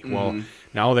Kadarius Toney. Mm-hmm. Well,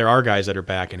 now there are guys that are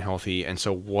back and healthy, and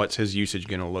so what's his usage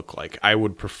going to look like? I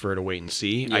would prefer to wait and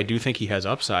see. Yep. I do think he has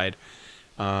upside.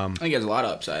 I think he has a lot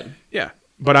of upside. Yeah.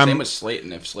 But Same with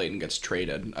Slayton if Slayton gets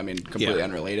traded. I mean, completely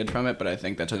unrelated from it, but I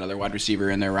think that's another wide receiver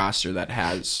in their roster that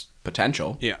has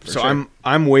potential. Yeah. So sure.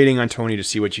 I'm waiting on Toney to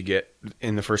see what you get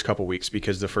in the first couple weeks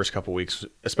because the first couple weeks,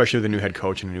 especially with the new head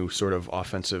coach and a new sort of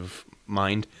offensive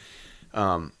mind,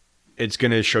 it's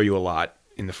going to show you a lot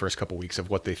in the first couple weeks of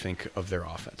what they think of their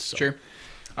offense. So, sure.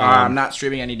 I'm not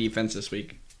streaming any defense this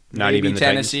week. Not Maybe even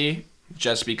Tennessee, Titans.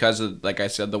 Just because of, like I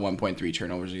said, the 1.3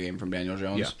 turnovers a game from Daniel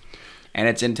Jones. Yeah. And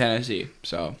it's in Tennessee,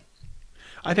 so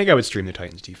I think I would stream the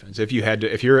Titans defense if you had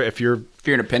to. If you're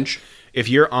in a pinch, if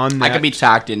you're on that, I could be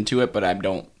talked into it, but I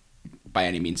don't by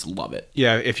any means love it.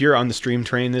 Yeah, if you're on the stream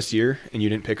train this year and you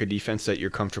didn't pick a defense that you're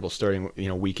comfortable starting,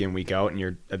 week in, week out,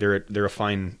 and they're a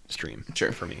fine stream.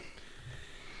 Sure. For me.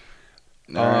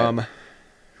 Right.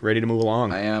 Ready to move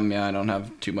along. I am. Yeah, I don't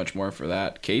have too much more for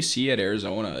that. KC at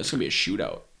Arizona. It's gonna be a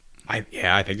shootout. I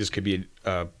think this could be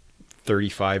a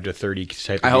 35-30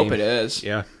 type of game. I hope it is.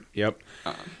 Yeah. Yep.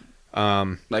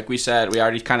 Like we said, we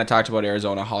already kind of talked about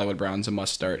Arizona. Hollywood Brown's a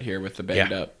must start here with the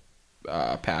banged up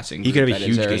passing. He could have a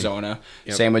huge Arizona.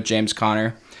 Yep. Same with James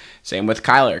Conner. Same with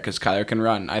Kyler because Kyler can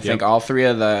run. I think all three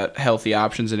of the healthy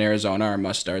options in Arizona are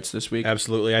must starts this week.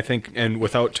 Absolutely. I think, and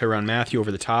without Tyrann Mathieu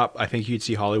over the top, I think you'd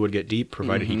see Hollywood get deep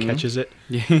provided he catches it.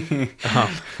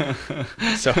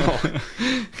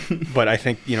 But I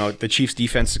think, the Chiefs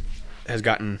defense has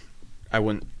gotten, I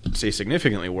wouldn't say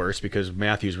significantly worse because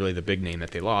Matthew's really the big name that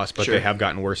they lost, but they have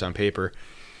gotten worse on paper.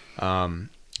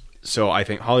 So I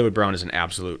think Hollywood Brown is an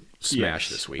absolute smash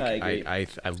this week. I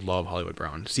love Hollywood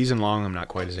Brown. Season long, I'm not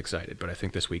quite as excited, but I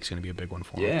think this week's going to be a big one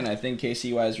for him. Yeah, and I think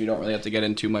KC-wise, we don't really have to get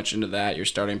in too much into that. You're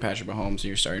starting Patrick Mahomes and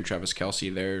you're starting Travis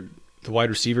Kelce. They're the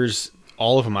wide receivers,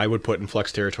 all of them I would put in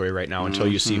flex territory right now until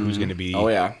you see who's going to be. Oh,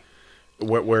 yeah.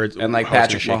 And like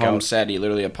Patrick Mahomes said, he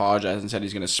literally apologized and said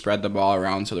he's going to spread the ball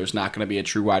around so there's not going to be a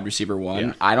true wide receiver one.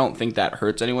 Yeah. I don't think that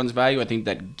hurts anyone's value. I think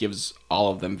that gives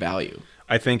all of them value.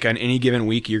 I think on any given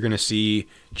week you're going to see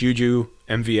Juju,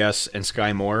 MVS, and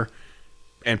Sky Moore,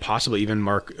 and possibly even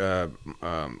Mark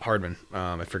Hardman.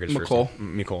 I forget his first name.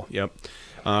 Mecole, yep.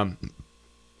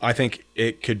 I think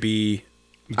it could be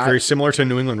very similar to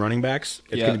New England running backs.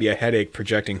 It's going to be a headache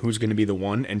projecting who's going to be the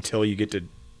one until we get to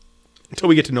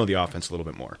know the offense a little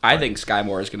bit more. I think Sky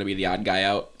Moore is going to be the odd guy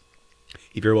out.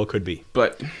 He very well could be.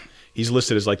 But he's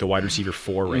listed as like the wide receiver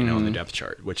 4 right now in the depth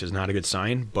chart, which is not a good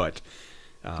sign, but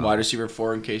wide receiver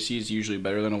 4 in KC is usually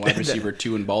better than a wide receiver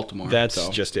 2 in Baltimore. That's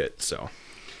just it. So,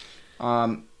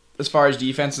 as far as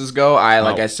defenses go,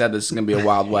 like I said, this is going to be a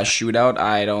Wild West shootout.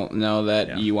 I don't know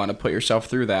that you want to put yourself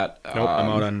through that. Nope,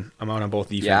 I'm out on both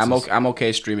defenses. Yeah, I'm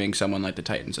okay streaming someone like the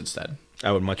Titans instead.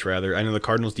 I would much rather. I know the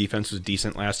Cardinals' defense was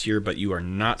decent last year, but you are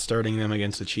not starting them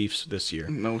against the Chiefs this year.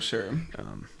 No, sir.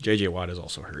 J.J. Watt is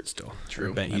also hurt still.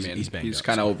 True. He's banged he's up,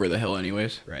 kind of over the hill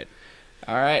anyways. Right.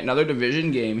 All right, another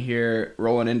division game here,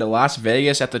 rolling into Las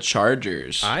Vegas at the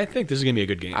Chargers. I think this is going to be a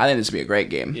good game. I think this would be a great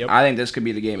game. Yep. I think this could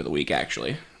be the game of the week,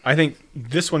 actually. I think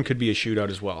this one could be a shootout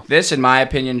as well. This, in my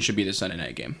opinion, should be the Sunday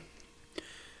night game.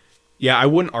 Yeah, I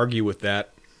wouldn't argue with that.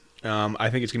 I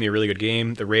think it's going to be a really good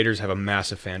game. The Raiders have a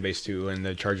massive fan base, too, and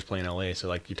the Chargers play in L.A., so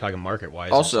like you're talking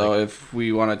market-wise. Also, if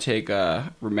we want to take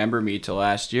remember me to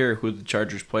last year, who the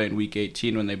Chargers play in Week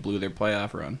 18 when they blew their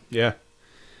playoff run. Yeah.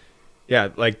 Yeah,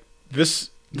 like this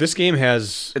game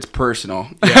has... It's personal.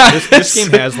 Yeah, this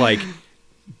game has, like,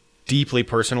 deeply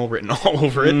personal written all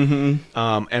over it.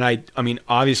 Mm-hmm. And I mean,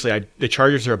 obviously, the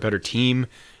Chargers are a better team.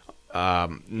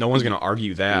 No one's going to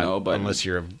argue that unless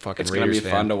you're a fucking Raiders fan. It's going to be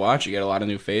fun to watch. You get a lot of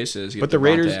new faces. But the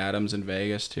Raiders, Adams in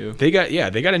Vegas too. They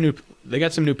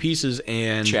got some new pieces,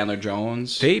 and Chandler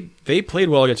Jones. They played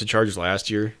well against the Chargers last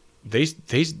year. They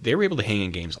were able to hang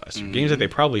in games last year. Games that they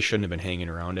probably shouldn't have been hanging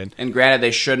around in. And granted,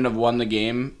 they shouldn't have won the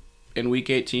game in Week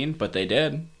 18, but they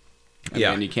did. I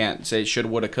mean, you can't say shoulda,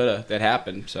 woulda, coulda. That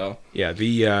happened. So yeah,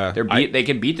 they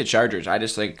can beat the Chargers. I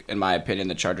just think, in my opinion,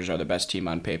 the Chargers are the best team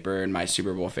on paper and my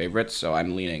Super Bowl favorites. So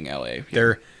I'm leaning LA.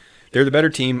 They're the better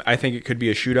team. I think it could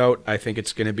be a shootout. I think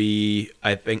it's going to be.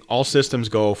 I think all systems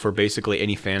go for basically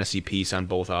any fantasy piece on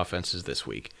both offenses this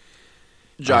week.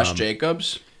 Josh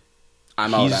Jacobs.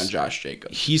 I'm out on Josh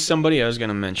Jacobs. He's somebody I was going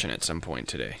to mention at some point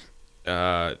today.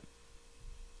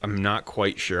 I'm not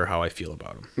quite sure how I feel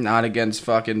about him. Not against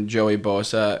fucking Joey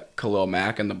Bosa, Khalil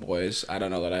Mack, and the boys. I don't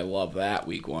know that I love that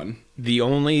week one.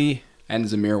 And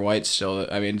Zamir White's still...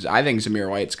 I mean, I think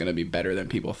Zamir White's going to be better than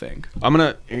people think.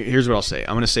 Here's what I'll say.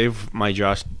 I'm going to save my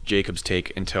Josh Jacobs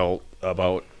take until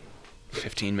about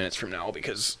 15 minutes from now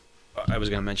because I was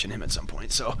going to mention him at some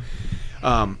point. So,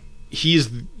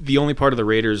 he's the only part of the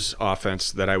Raiders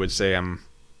offense that I would say I'm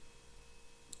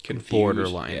confused.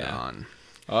 Borderline on.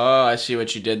 Oh, I see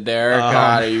what you did there.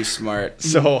 God, are you smart.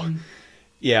 So,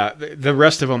 yeah, the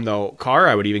rest of them, though, Carr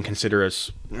I would even consider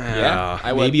as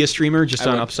maybe a streamer just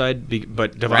on upside.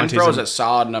 But Renfro's a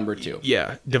solid number 2.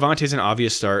 Yeah, Devontae's an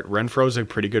obvious start. Renfro's a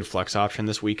pretty good flex option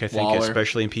this week, I think,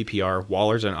 especially in PPR.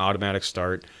 Waller's an automatic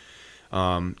start.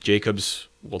 Jacobs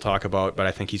we'll talk about, but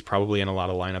I think he's probably in a lot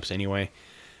of lineups anyway.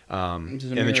 And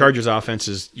the Chargers offense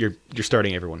is you're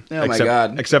starting everyone. Oh my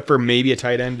god! Except for maybe a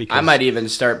tight end. Because I might even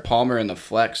start Palmer in the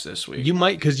flex this week. You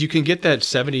might because you can get that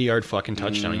 70-yard fucking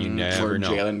touchdown. You never know.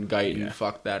 Jalen Guyton,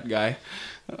 fuck that guy.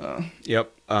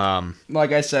 Yep.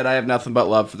 Like I said, I have nothing but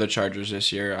love for the Chargers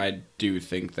this year. I do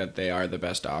think that they are the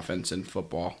best offense in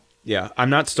football. Yeah, I'm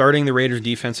not starting the Raiders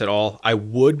defense at all. I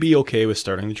would be okay with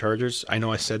starting the Chargers. I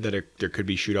know I said that there could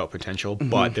be shootout potential,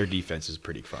 but their defense is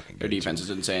pretty fucking good. Their defense is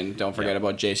insane. Don't forget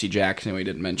about J.C. Jackson. We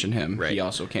didn't mention him. Right. He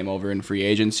also came over in free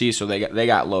agency, so they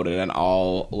got loaded on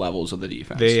all levels of the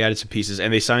defense. They added some pieces,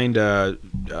 and they signed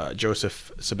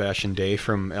Joseph Sebastian Day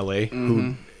from L.A.,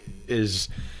 who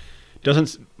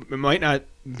might not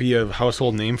be a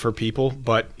household name for people,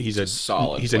 but he's a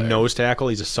solid. He's player. A nose tackle.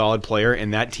 He's a solid player,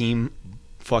 and that team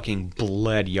fucking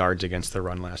bled yards against the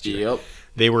run last year. Yep.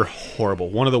 They were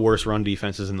horrible. One of the worst run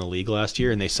defenses in the league last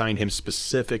year, and they signed him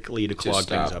specifically to clog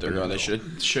things up. They should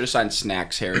have signed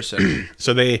Snacks Harrison.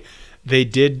 So they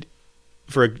did,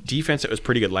 for a defense that was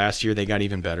pretty good last year, they got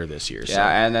even better this year.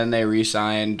 Yeah, and then they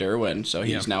re-signed Derwin, so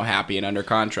he's now happy and under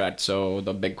contract. So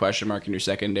the big question mark in your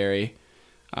secondary,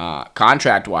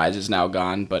 contract-wise, is now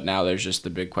gone, but now there's just the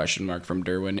big question mark from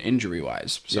Derwin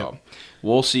injury-wise. So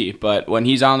we'll see. But when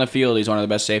he's on the field, he's one of the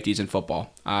best safeties in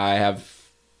football. I have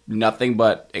nothing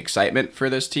but excitement for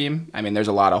this team. I mean, there's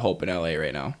a lot of hope in LA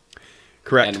right now.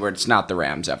 Correct. And it's not the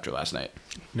Rams after last night.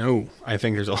 No, I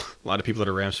think there's a lot of people that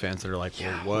are Rams fans that are like,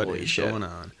 well, what is going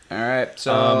on? All right,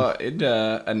 so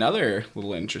another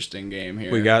little interesting game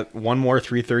here. We got one more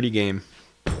 3:30 game.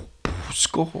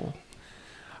 Skull.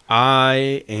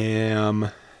 I am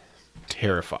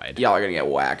terrified. Y'all are going to get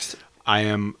waxed. I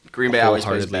am. Green Bay always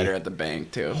plays better at the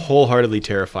bank, too. Wholeheartedly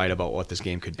terrified about what this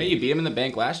game could be. Hey, you beat him in the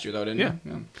bank last year, though, didn't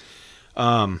you?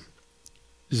 Yeah.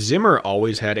 Zimmer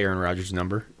always had Aaron Rodgers'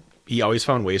 number. He always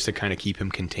found ways to kind of keep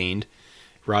him contained.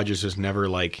 Rodgers was never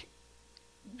like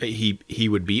he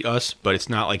would beat us, but it's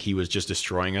not like he was just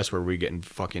destroying us where we're getting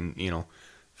fucking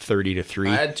 30-3.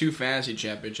 I had 2 fantasy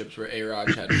championships where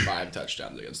A-Rod had 5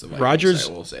 touchdowns against the Vikings.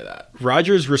 I will say that.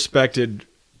 Rodgers respected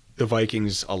the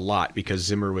Vikings a lot because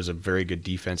Zimmer was a very good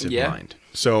defensive mind.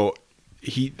 So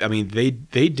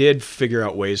they did figure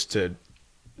out ways to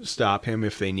stop him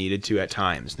if they needed to at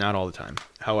times, not all the time.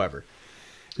 However,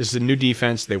 this is a new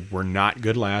defense. They were not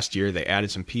good last year. They added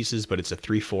some pieces, but it's a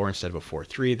 3-4 instead of a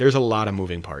 4-3. There's a lot of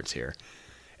moving parts here.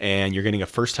 And you're getting a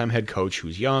first-time head coach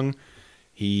who's young.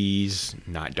 He's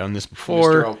not done this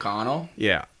before. Mr. O'Connell?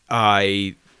 Yeah.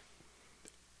 I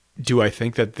Do I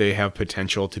think that they have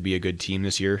potential to be a good team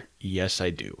this year? Yes, I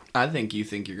do. I think you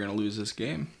think you're going to lose this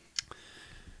game.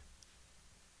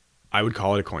 I would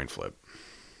call it a coin flip.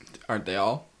 Aren't they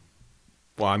all?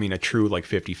 Well, I mean, a true,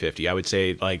 50-50. I would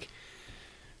say,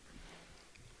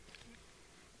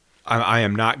 I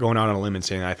am not going out on a limb and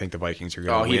saying I think the Vikings are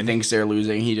going to win. He thinks they're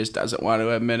losing. He just doesn't want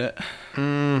to admit it.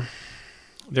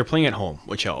 They're playing at home,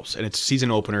 which helps. And it's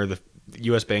season opener. The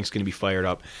U.S. Bank's going to be fired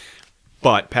up.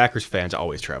 But Packers fans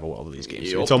always travel well to these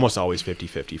games. Yep. It's almost always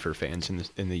 50-50 for fans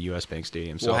in the U.S. Bank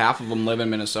Stadium. So. Well, half of them live in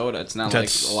Minnesota. It's not like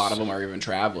a lot of them are even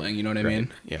traveling. You know what I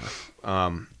mean? Yeah.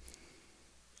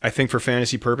 I think for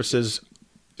fantasy purposes,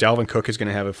 Dalvin Cook is going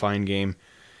to have a fine game.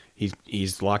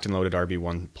 He's locked and loaded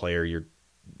RB1 player.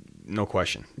 No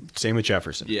question. Same with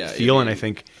Jefferson. Yeah. Thielen, I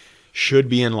think, should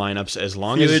be in lineups as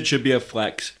long as it should be a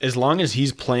flex. As long as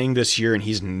he's playing this year and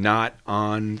he's not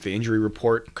on the injury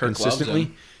report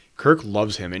consistently. Kirk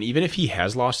loves him, and even if he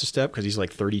has lost a step because he's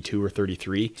 32 or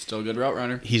 33, still a good route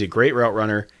runner. He's a great route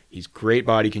runner. He's great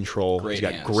body control. He's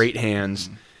got great hands,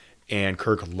 and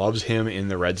Kirk loves him in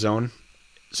the red zone.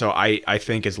 So I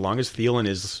think as long as Thielen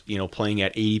is playing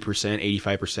at 80%,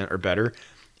 85% or better,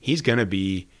 he's going to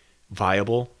be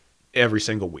viable every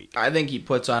single week. I think he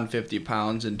puts on 50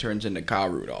 pounds and turns into Kyle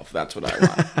Rudolph. That's what I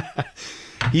want.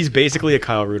 He's basically a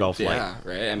Kyle Rudolph light. Yeah,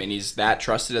 right. I mean, he's that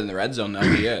trusted in the red zone now.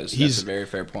 He is. That's a very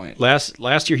fair point.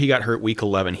 Last year he got hurt week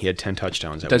 11. He had 10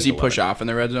 touchdowns. Does he push off in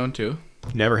the red zone too?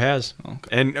 Never has. Okay.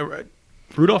 And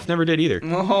Rudolph never did either.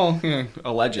 Oh,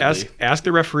 allegedly. Ask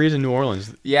the referees in New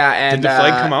Orleans. Yeah, and did the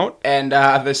flag come out? And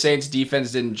the Saints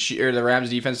defense the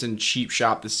Rams defense didn't cheap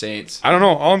shop the Saints. I don't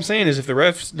know. All I'm saying is if the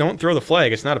refs don't throw the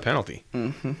flag, it's not a penalty.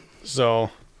 Mm-hmm.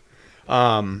 So.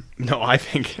 No, I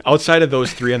think outside of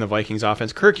those three on the Vikings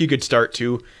offense, Kirk you could start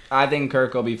too. I think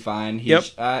Kirk will be fine. Yep.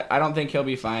 I don't think he'll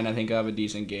be fine. I think he'll have a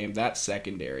decent game. That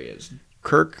secondary is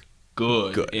Kirk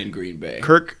good in Green Bay.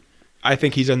 Kirk, I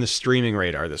think he's on the streaming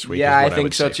radar this week. Yeah, I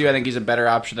think so too. I think he's a better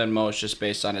option than most just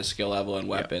based on his skill level and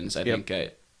weapons.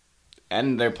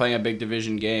 And they're playing a big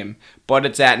division game, but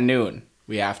it's at noon.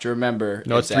 We have to remember.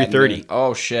 No, it's 3:30.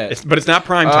 Oh, shit. But it's not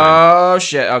prime time. Oh,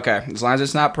 shit. Okay. As long as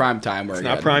it's not prime time, we're good.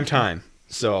 It's not prime time.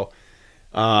 So,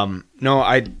 Kirk,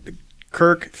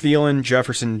 Thielen,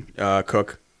 Jefferson,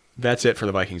 Cook, that's it for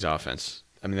the Vikings offense.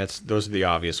 I mean, those are the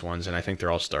obvious ones, and I think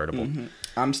they're all startable. Mm-hmm.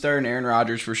 I'm starting Aaron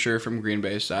Rodgers for sure from Green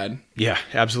Bay's side. Yeah,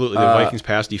 absolutely. The Vikings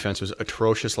pass defense was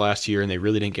atrocious last year, and they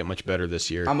really didn't get much better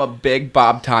this year. I'm a big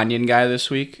Bob Tonyan guy this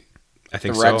week. I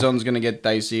think the red zone's going to get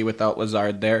dicey without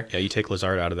Lazard there. Yeah, you take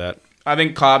Lazard out of that. I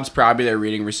think Cobb's probably their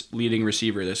leading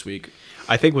receiver this week.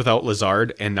 I think without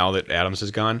Lazard, and now that Adams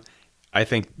is gone, I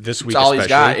think this week that's all especially, he's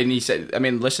got. And he said,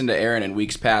 listen to Aaron in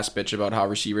weeks past bitch about how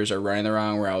receivers are running the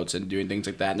wrong routes and doing things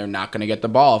like that, and they're not going to get the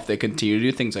ball if they continue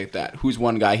to do things like that. Who's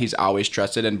one guy he's always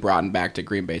trusted and brought him back to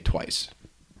Green Bay twice?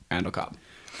 Randall Cobb.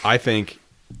 I think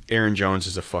Aaron Jones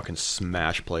is a fucking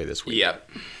smash play this week. Yep.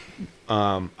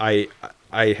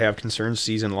 I have concerns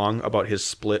season long about his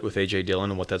split with A.J.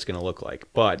 Dillon and what that's going to look like.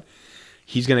 But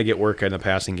he's going to get work in the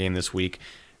passing game this week,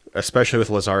 especially with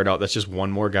Lazard out. That's just one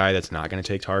more guy that's not going to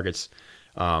take targets.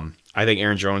 I think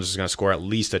Aaron Jones is going to score at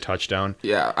least a touchdown.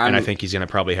 Yeah, and I think he's going to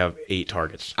probably have 8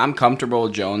 targets. I'm comfortable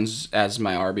with Jones as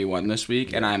my RB1 this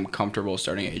week, and I'm comfortable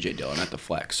starting A.J. Dillon at the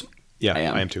flex. Yeah,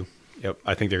 I am too. Yep,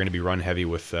 I think they're going to be run heavy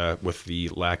with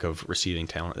the lack of receiving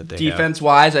talent that they have.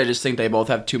 Defense-wise, I just think they both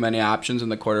have too many options,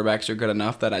 and the quarterbacks are good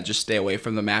enough that I just stay away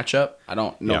from the matchup. I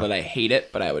don't know that I hate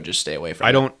it, but I would just stay away from it.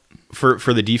 I don't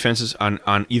for the defenses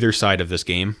on either side of this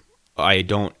game. I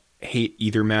don't hate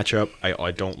either matchup. I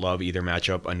don't love either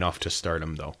matchup enough to start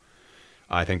them though.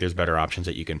 I think there's better options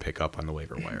that you can pick up on the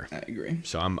waiver wire. I agree.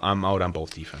 So I'm out on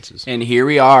both defenses. And here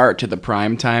we are to the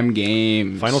primetime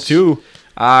games. Final 2.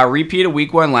 Repeat of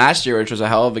week 1 last year, which was a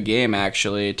hell of a game,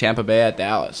 actually. Tampa Bay at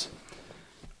Dallas.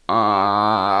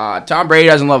 Tom Brady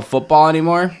doesn't love football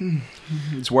anymore.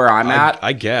 It's where I'm at.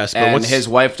 I guess. But and his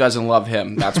wife doesn't love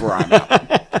him. That's where I'm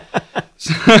at.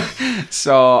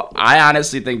 So I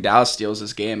honestly think Dallas steals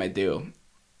this game. I do.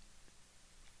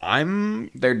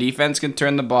 Their defense can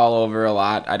turn the ball over a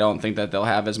lot. I don't think that they'll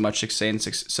have as much sustained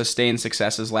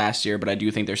success as last year, but I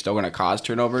do think they're still going to cause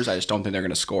turnovers. I just don't think they're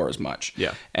going to score as much.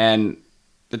 Yeah. And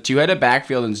the two-headed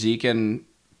backfield and Zeke and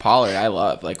Pollard, I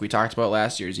love. Like we talked about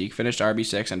last year, Zeke finished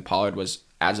RB6 and Pollard was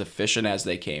as efficient as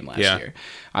they came last year.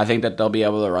 I think that they'll be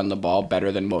able to run the ball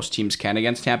better than most teams can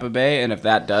against Tampa Bay, and if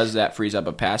that does, that frees up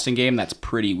a passing game that's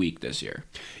pretty weak this year.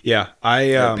 Yeah,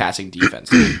 passing defense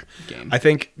game. I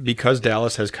think because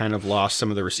Dallas has kind of lost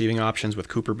some of the receiving options with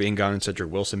Cooper being gone and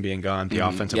Cedric Wilson being gone, the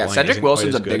offensive line Cedric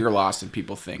Wilson's a bigger loss than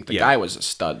people think. The guy was a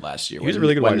stud last year. He was a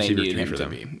really good wide receiver too for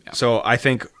them. So I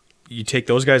think you take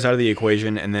those guys out of the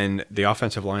equation, and then the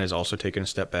offensive line has also taken a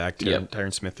step back.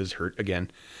 Tyron Smith is hurt again.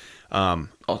 Also,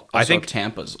 I think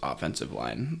Tampa's offensive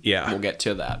line. Yeah, we'll get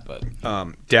to that, but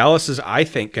Dallas is, I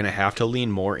think, going to have to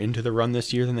lean more into the run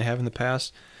this year than they have in the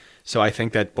past. So I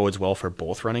think that bodes well for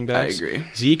both running backs. I agree.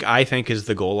 Zeke, I think, is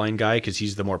the goal line guy because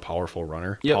he's the more powerful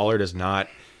runner. Yep. Pollard is not.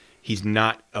 He's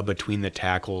not a between the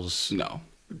tackles. No.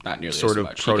 Not nearly sort as of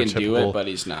much. prototypical. He can do it, but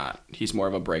he's not. He's more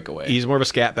of a breakaway. He's more of a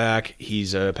scat back.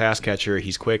 He's a pass catcher.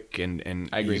 He's quick and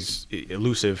I agree. He's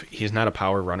elusive. He's not a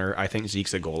power runner. I think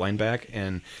Zeke's a goal line back.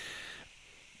 And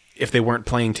if they weren't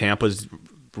playing Tampa's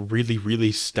really,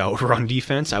 really stout run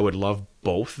defense, I would love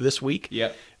both this week.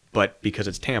 Yep. But because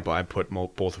it's Tampa, I put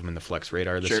both of them in the flex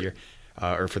radar this year,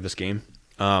 or for this game.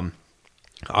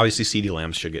 Obviously, CeeDee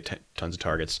Lamb should get tons of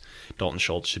targets. Dalton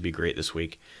Schultz should be great this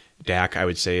week. Dak, I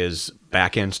would say, is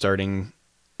back-end starting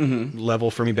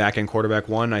level for me, back-end quarterback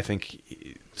one. I think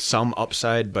some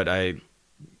upside, but I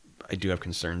do have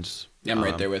concerns. Yeah, I'm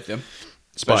right there with you,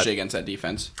 especially against that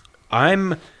defense.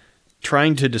 I'm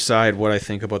trying to decide what I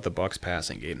think about the Bucs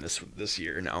passing game this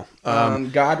year now.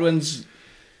 Godwin's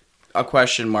a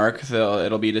question mark.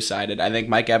 It'll be decided. I think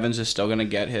Mike Evans is still going to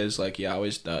get his like he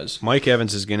always does. Mike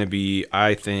Evans is going to be,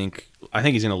 I think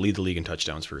he's going to lead the league in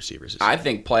touchdowns for receivers. I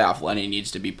think playoff Lenny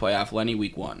needs to be playoff Lenny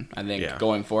week 1. I think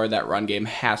going forward, that run game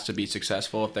has to be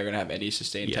successful if they're going to have any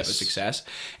sustained type of success.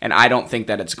 And I don't think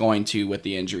that it's going to with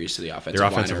the injuries to the offensive line.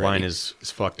 Their offensive line is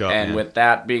fucked up. And with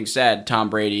that being said, Tom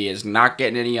Brady is not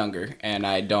getting any younger. And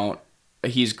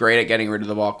he's great at getting rid of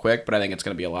the ball quick, but I think it's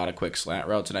going to be a lot of quick slant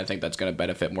routes, and I think that's going to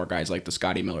benefit more guys like the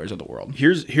Scotty Millers of the world.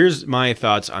 Here's my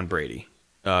thoughts on Brady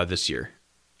this year.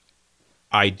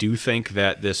 I do think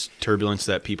that this turbulence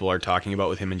that people are talking about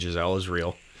with him and Giselle is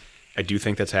real. I do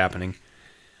think that's happening.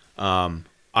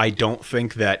 I don't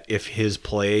think that if his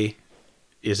play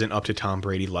isn't up to Tom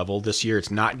Brady level this year, it's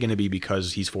not going to be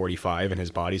because he's 45 and his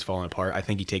body's falling apart. I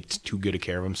think he takes too good a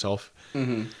care of himself.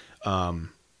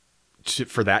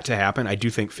 For that to happen, I do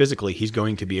think physically he's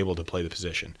going to be able to play the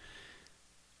position.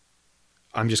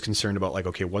 I'm just concerned about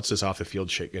okay, what's this off the field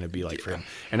shit going to be like for him?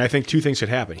 And I think two things could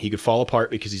happen. He could fall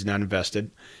apart because he's not invested,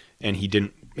 and he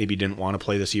didn't want to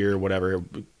play this year or whatever.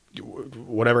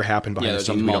 Whatever happened behind the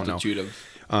scenes, we don't know. There's a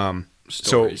multitude of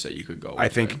stories that you could go with. I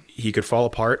think he could fall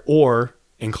apart, or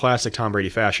in classic Tom Brady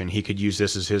fashion, he could use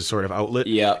this as his sort of outlet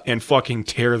and fucking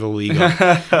tear the league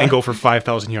up and go for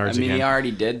 5,000 yards again. He already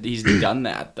did. He's done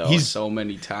that, though, so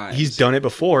many times. He's done it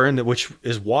before, and which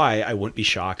is why I wouldn't be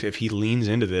shocked if he leans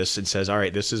into this and says, all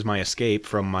right, this is my escape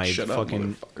from my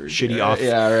shitty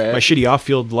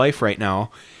off-field life right now,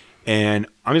 and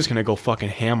I'm just going to go fucking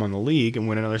ham on the league and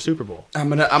win another Super Bowl. I'm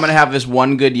gonna have this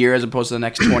one good year as opposed to the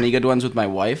next 20 good ones with my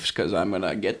wife, because I'm going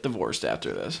to get divorced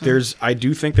after this. I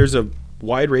do think there's a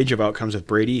wide range of outcomes with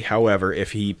Brady. However,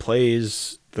 if he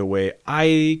plays the way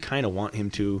I kind of want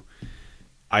him to,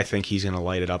 I think he's going to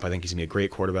light it up. I think he's going to be a great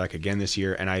quarterback again this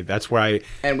year, and that's why.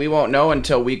 And we won't know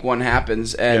until week 1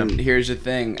 happens. And here's the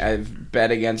thing: I've bet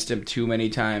against him too many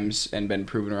times and been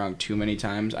proven wrong too many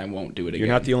times. I won't do it again. You're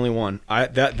not the only one.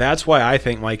 That's why I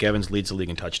think Mike Evans leads the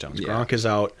league in touchdowns. Gronk is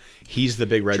out. He's the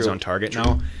big red zone target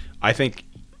now. I think.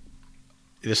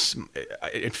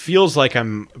 It feels like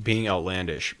I'm being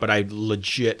outlandish, but I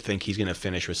legit think he's going to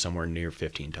finish with somewhere near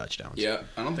 15 touchdowns. Yeah,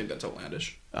 I don't think that's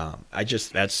outlandish.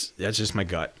 That's just my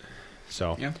gut.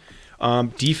 So,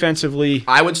 defensively,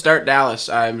 I would start Dallas.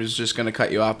 I was just going to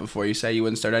cut you off before you say you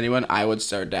wouldn't start anyone. I would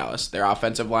start Dallas. Their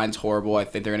offensive line's horrible. I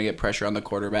think they're going to get pressure on the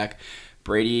quarterback.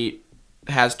 Brady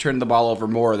has turned the ball over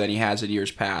more than he has in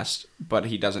years past, but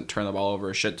he doesn't turn the ball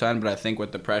over a shit ton. But I think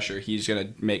with the pressure, he's going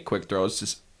to make quick throws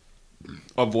to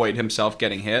avoid himself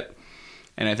getting hit,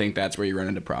 and I think that's where you run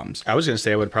into problems. I was going to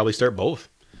say I would probably start both.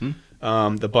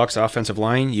 The Bucs offensive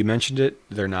line, you mentioned it,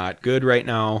 they're not good right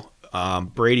now.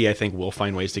 Brady, I think, will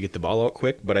find ways to get the ball out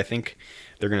quick, but I think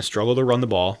they're going to struggle to run the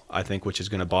ball, I think, which is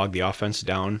going to bog the offense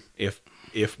down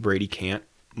if Brady can't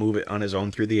move it on his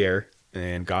own through the air,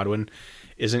 and Godwin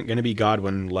isn't going to be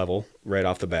Godwin level right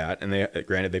off the bat, and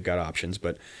granted they've got options,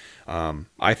 but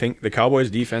I think the Cowboys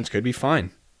defense could be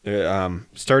fine.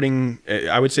 Starting,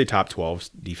 I would say top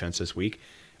 12 defense this week.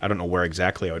 I don't know where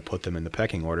exactly I would put them in the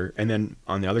pecking order. And then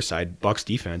on the other side, Bucs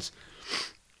defense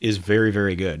is very,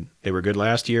 very good. They were good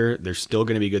last year. They're still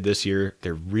going to be good this year.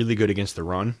 They're really good against the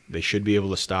run. They should be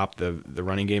able to stop the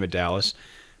running game at Dallas.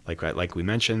 Like we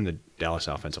mentioned, the Dallas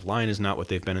offensive line is not what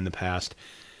they've been in the past.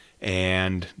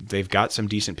 And they've got some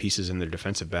decent pieces in their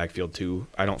defensive backfield too.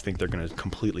 I don't think they're going to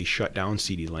completely shut down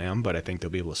CeeDee Lamb, but I think they'll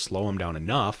be able to slow him down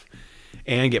enough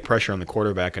and get pressure on the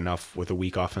quarterback enough with a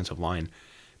weak offensive line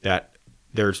that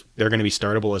they're going to be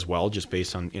startable as well, just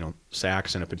based on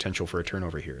sacks and a potential for a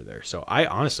turnover here or there. So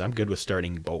I'm good with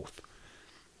starting both.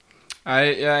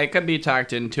 I could be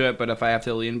talked into it, but if I have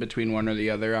to lean between one or the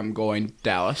other, I'm going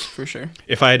Dallas for sure.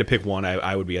 If I had to pick one,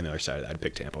 I would be on the other side of that. I'd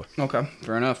pick Tampa. Okay,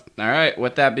 fair enough. All right,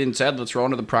 with that being said, let's roll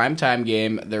into the primetime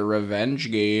game, the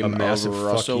revenge game of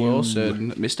Russell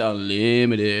Wilson, Mr.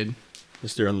 Unlimited.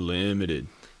 Mr. Unlimited.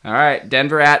 All right,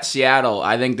 Denver at Seattle.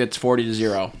 I think that's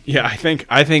 40-0. Yeah,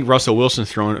 I think Russell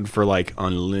Wilson's throwing for like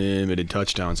unlimited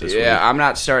touchdowns this week. Yeah, I'm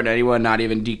not starting anyone, not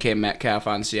even DK Metcalf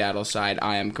on Seattle's side.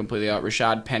 I am completely out.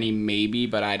 Rashad Penny maybe,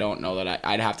 but I don't know that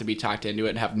I'd have to be talked into it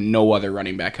and have no other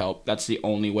running back help. That's the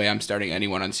only way I'm starting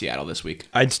anyone on Seattle this week.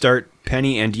 I'd start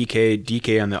Penny and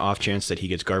DK on the off chance that he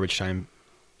gets garbage time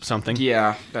something.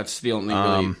 Yeah, that's the only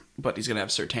really, but he's going to have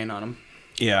Surtain on him.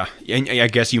 Yeah, and I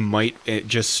guess you might,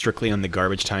 just strictly on the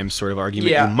garbage time sort of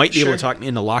argument, you might be able to talk me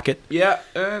into Lockett. Yeah.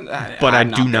 But I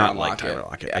do not like Tyler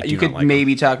Lockett. You could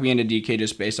maybe talk me into DK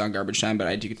just based on garbage time, but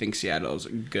I do think Seattle's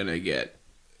going to get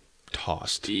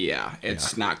tossed. Yeah,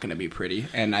 it's not going to be pretty,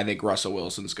 and I think Russell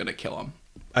Wilson's going to kill him.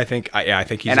 I think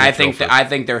he's. And I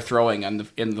think they're throwing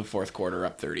in the fourth quarter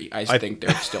up 30. I think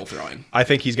they're still throwing. I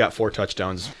think he's got 4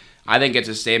 touchdowns. I think it's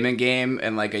a statement game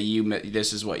and like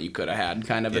this is what you could have had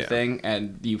kind of a thing,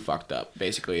 and you fucked up.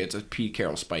 Basically, it's a Pete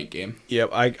Carroll spike game.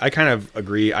 Yep, I kind of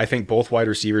agree. I think both wide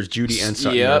receivers, Judy and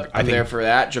Sutton. Yep, I'm there for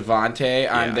that.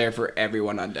 Javonte, I'm there for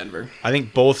everyone on Denver. I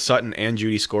think both Sutton and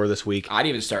Judy score this week. I'd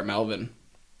even start Melvin.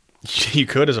 You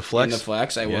could as a flex. In the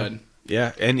flex, I would.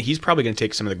 Yeah, and he's probably going to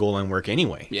take some of the goal line work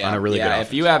anyway. Yeah, on a really good offense.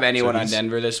 If you have anyone on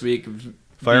Denver this week,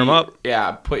 fire him up.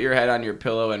 Yeah, put your head on your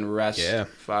pillow and rest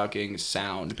fucking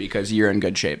sound because you're in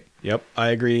good shape. Yep, I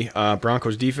agree.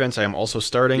 Broncos defense, I am also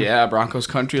starting. Yeah, Broncos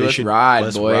country, let's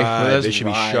ride, boy. They should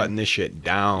be shutting this shit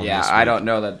down. Yeah, I don't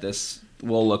know that this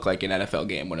will look like an NFL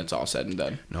game when it's all said and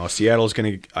done. No, Seattle's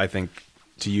going to, I think,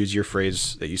 to use your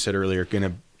phrase that you said earlier, going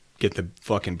to get the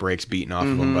fucking brakes beaten off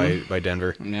of them by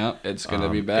Denver. Yeah, it's going to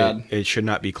be bad. It should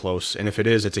not be close. And if it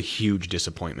is, it's a huge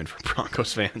disappointment for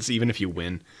Broncos fans, even if you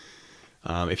win.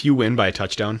 If you win by a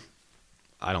touchdown,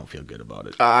 I don't feel good about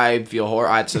it. I feel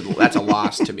horrible. That's a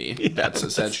loss to me. That's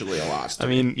essentially a loss to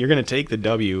me. I mean, you're going to take the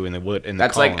W in the wood.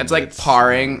 It's like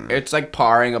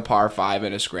parring a par 5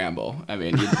 in a scramble. I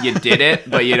mean, you did it,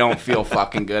 but you don't feel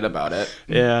fucking good about it.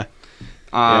 Yeah.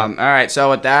 All right.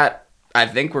 So with that, I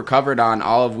think we're covered on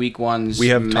all of week one's. We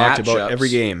have talked about every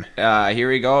game. Here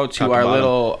we go to our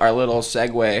little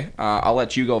segue. I'll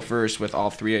let you go first with all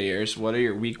 3 of yours. What are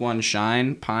your week one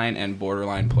shine, pine, and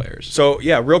borderline players? So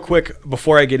yeah, real quick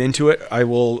before I get into it, I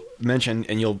will mention,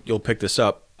 and you'll pick this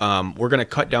up. We're gonna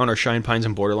cut down our shine, pines,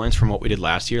 and borderlines from what we did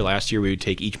last year. Last year we would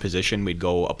take each position, we'd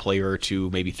go a player or two,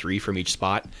 maybe 3 from each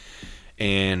spot,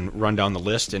 and run down the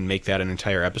list and make that an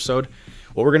entire episode.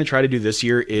 What we're going to try to do this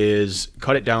year is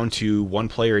cut it down to 1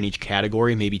 player in each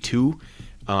category, maybe 2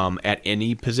 at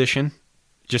any position,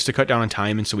 just to cut down on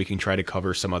time and so we can try to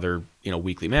cover some other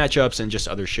weekly matchups and just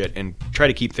other shit and try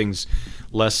to keep things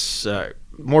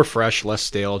more fresh, less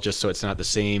stale, just so it's not the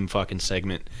same fucking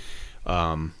segment.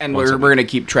 And we're going to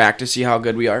keep track to see how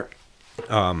good we are.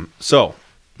 So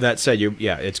that said,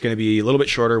 it's going to be a little bit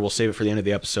shorter. We'll save it for the end of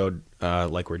the episode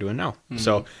like we're doing now. Mm-hmm.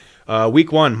 So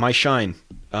week 1, my shine.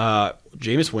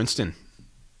 Jameis Winston.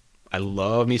 I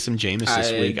love me some Jameis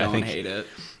this week. I hate it.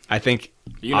 I think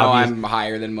I'm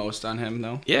higher than most on him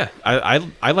though. Yeah,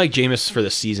 I like Jameis for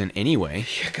the season anyway.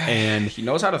 And he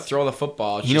knows how to throw the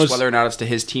football. He knows whether or not it's to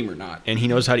his team or not. And he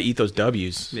knows how to eat those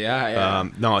W's. Yeah.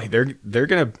 No, they're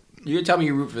gonna. You can tell me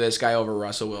you root for this guy over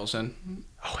Russell Wilson.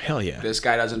 Oh hell yeah! This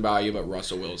guy doesn't bother you, but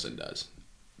Russell Wilson does.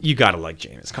 You gotta like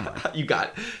Jameis. Come on.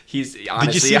 He's honestly.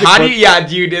 Did you see the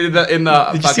clip? You did in the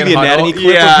did fucking you see the anatomy huddle?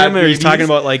 clip of him? Or he's talking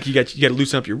about like you got to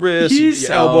loosen up your wrists,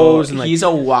 your elbows, and like he's a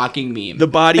walking meme. The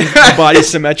body's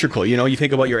symmetrical. You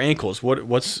think about your ankles.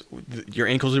 What's your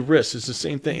ankles and wrists? It's the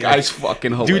same thing. Guy's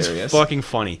fucking hilarious. Dude's fucking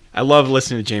funny. I love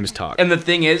listening to Jameis talk. And the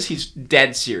thing is, he's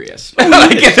dead serious.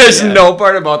 There's no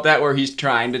part about that where he's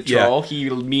trying to troll. He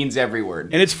means every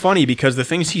word. And it's funny because the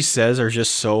things he says are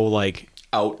just so like.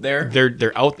 Out there,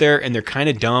 they're out there and they're kind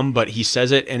of dumb, but he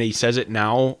says it, and he says it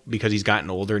now because he's gotten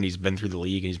older and he's been through the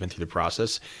league and he's been through the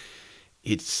process.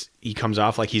 He comes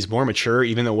off like he's more mature,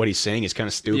 even though what he's saying is kind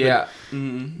of stupid. Yeah,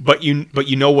 mm-hmm. But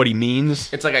you know what he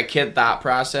means. It's like a kid thought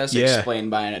process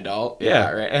explained by an adult. Yeah,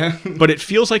 right. But it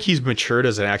feels like he's matured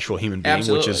as an actual human being,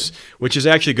 Absolutely. which is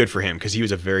actually good for him because he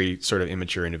was a very sort of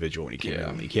immature individual when he came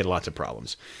in. He had lots of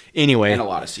problems. Anyway, and a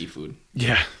lot of seafood.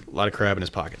 Yeah, a lot of crab in his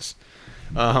pockets.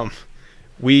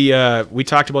 We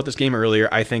talked about this game earlier.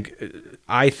 I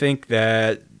think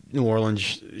that New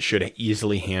Orleans should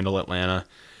easily handle Atlanta.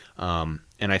 And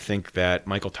and I think that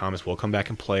Michael Thomas will come back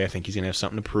and play. I think he's going to have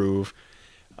something to prove,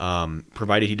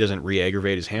 provided he doesn't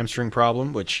re-aggravate his hamstring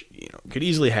problem, which could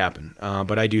easily happen.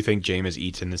 But I do think Jameis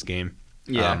eats in this game.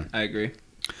 Yeah, I agree.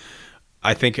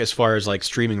 I think as far as like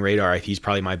streaming radar, he's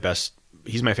probably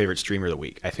he's my favorite streamer of the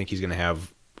week. I think he's going to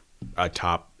have a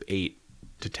top 8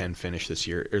 to 10 finish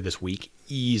this week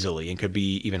easily, and could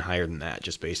be even higher than that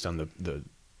just based on the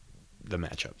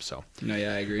matchup. So no,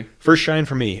 yeah, I agree. First shine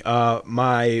for me.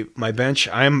 My bench.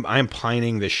 I'm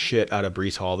pining the shit out of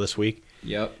Breece Hall this week.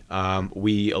 Yep.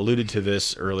 We alluded to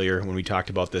this earlier when we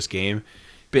talked about this game.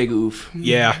 Big oof.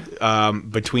 Yeah.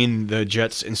 Between the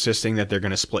Jets insisting that they're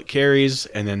going to split carries,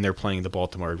 and then they're playing the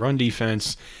Baltimore run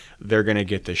defense, they're going to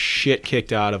get the shit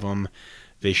kicked out of them.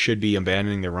 They should be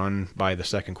abandoning the run by the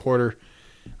second quarter.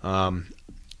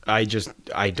 I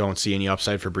don't see any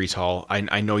upside for Breece Hall.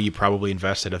 I know you probably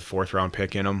invested a 4th round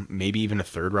pick in him, maybe even a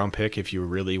 3rd round pick if you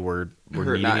really were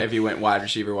needing not it. If you went wide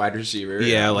receiver.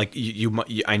 Yeah, like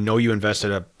I know you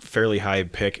invested a fairly high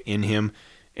pick in him,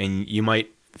 and you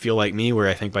might feel like me where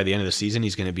I think by the end of the season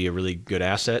he's going to be a really good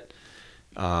asset.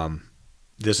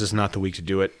 This is not the week to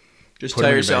do it. Just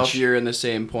tell yourself you're at the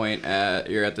same point as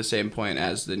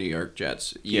the New York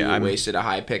Jets. You wasted a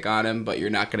high pick on him, but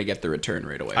you're not going to get the return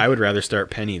right away. I would rather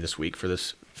start Penny this week for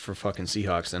fucking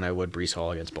Seahawks than I would Breece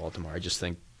Hall against Baltimore.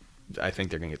 I think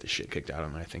they're going to get the shit kicked out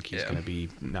of him. I think he's going to be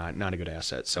not a good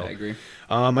asset. So I agree.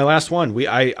 My last one,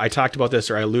 I talked about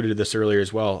this, or I alluded to this earlier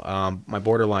as well. My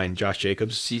borderline, Josh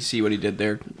Jacobs. See what he did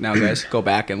there. Now, guys, go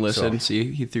back and listen.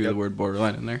 See, he threw the word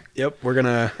borderline in there. Yep,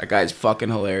 that guy's fucking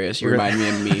hilarious. You remind me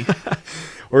of me.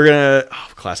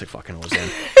 Classic fucking Ozan.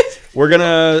 We're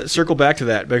gonna circle back to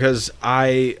that because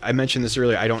I mentioned this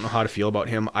earlier. I don't know how to feel about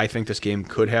him. I think this game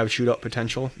could have shootout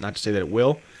potential. Not to say that it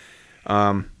will.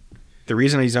 The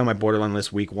reason he's on my borderline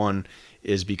list week 1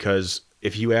 is because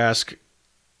if you ask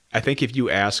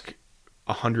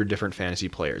 100 different fantasy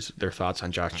players their thoughts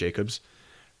on Josh Jacobs,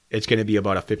 it's going to be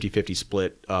about a 50-50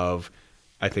 split of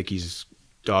I think he's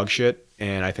dog shit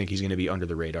and I think he's going to be under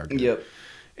the radar. Yep.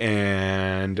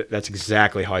 And that's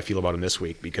exactly how I feel about him this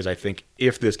week because I think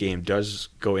if this game does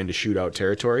go into shootout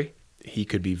territory, he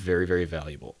could be very, very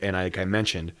valuable. And like I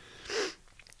mentioned,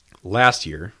 last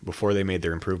year, before they made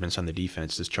their improvements on the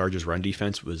defense, this Chargers run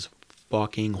defense was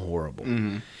fucking horrible.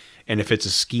 Mm-hmm. And if it's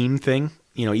a scheme thing,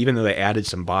 even though they added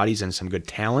some bodies and some good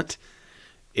talent,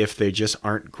 if they just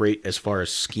aren't great as far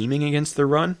as scheming against the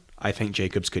run, I think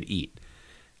Jacobs could eat.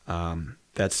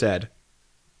 That said,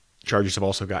 Chargers have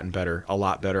also gotten better, a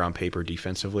lot better on paper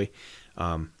defensively,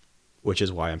 which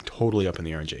is why I'm totally up in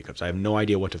the air on Jacobs. I have no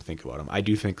idea what to think about him. I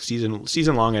do think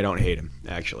season long, I don't hate him,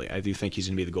 actually. I do think he's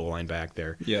going to be the goal line back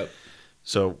there. Yep.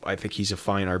 So I think he's a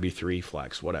fine RB3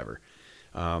 flex, whatever.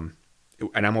 And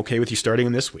I'm okay with you starting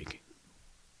him this week.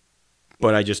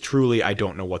 But I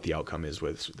don't know what the outcome is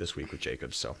with this week with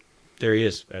Jacobs. So there he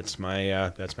is. That's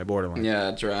my borderline. Yeah,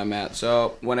 that's where I'm at.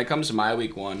 So when it comes to my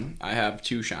week 1, I have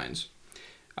 2 shines.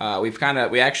 I've kind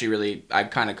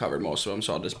of covered most of them,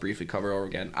 so I'll just briefly cover over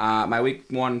again. My week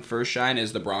 1 first shine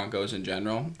is the Broncos in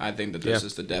general. I think that this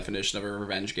is the definition of a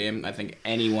revenge game. I think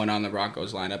anyone on the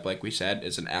Broncos lineup, like we said,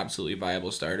 is an absolutely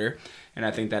viable starter, and I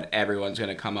think that everyone's going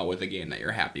to come out with a game that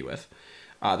you're happy with.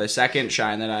 The second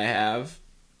shine that I have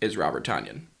is Robert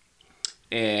Tonyan.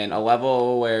 In a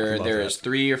level where there is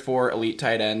 3 or 4 elite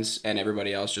tight ends and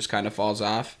everybody else just kind of falls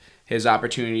off, his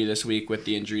opportunity this week with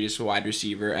the injury to wide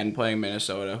receiver and playing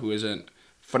Minnesota, who isn't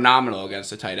phenomenal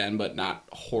against the tight end, but not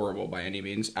horrible by any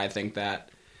means. I think that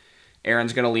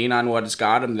Aaron's going to lean on what's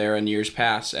got him there in years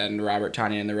past, and Robert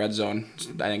Tonyan in the red zone,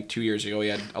 I think 2 years ago he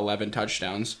had 11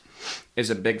 touchdowns, is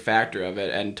a big factor of it,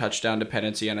 and touchdown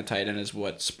dependency on a tight end is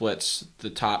what splits the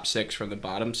top 6 from the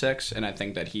bottom 6, and I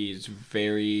think that he's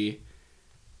very,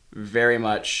 very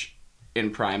much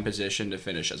in prime position to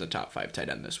finish as a top 5 tight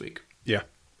end this week. Yeah.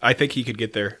 I think he could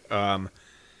get there.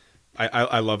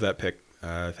 I love that pick.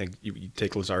 I think you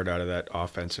take Lazard out of that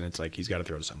offense, and it's like he's got to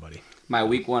throw to somebody. My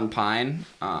week 1 pine.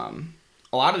 A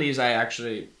lot of these I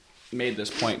actually made this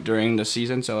point during the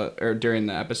season, or during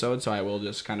the episode, so I will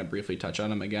just kind of briefly touch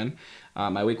on him again.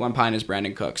 My week 1 pine is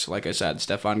Brandon Cooks. Like I said,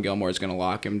 Stephon Gilmore is going to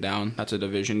lock him down. That's a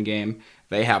division game.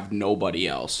 They have nobody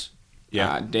else.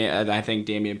 Yeah. I think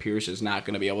Dameon Pierce is not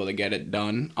going to be able to get it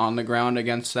done on the ground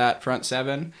against that front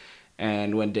 7.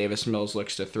 And when Davis Mills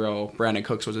looks to throw, Brandon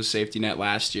Cooks was a safety net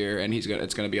last year, and it's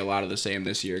going to be a lot of the same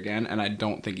this year again, and I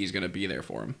don't think he's going to be there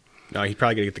for him. No, he's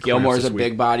probably going to get the Gilmore's a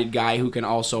big-bodied guy who can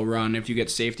also run. If you get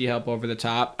safety help over the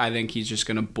top, I think he's just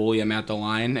going to bully him at the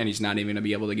line, and he's not even going to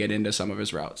be able to get into some of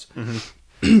his routes.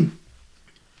 Mm-hmm.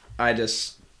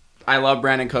 I love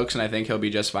Brandon Cooks, and I think he'll be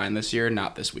just fine this year,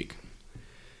 not this week.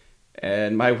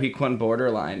 And my week 1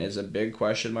 borderline is a big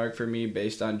question mark for me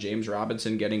based on James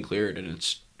Robinson getting cleared, and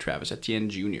it's Travis Etienne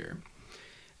Jr.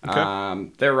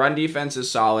 Okay. Their run defense is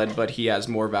solid, but he has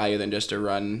more value than just a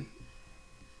run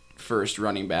first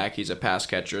running back. He's a pass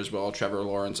catcher as well. Trevor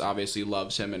Lawrence obviously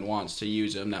loves him and wants to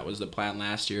use him. That was the plan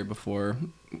last year before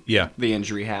the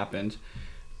injury happened.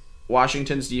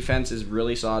 Washington's defense is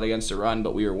really solid against the run,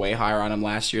 but we were way higher on them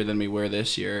last year than we were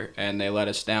this year, and they let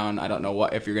us down. I don't know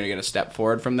if you're going to get a step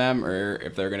forward from them or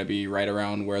if they're going to be right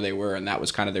around where they were, and that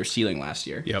was kind of their ceiling last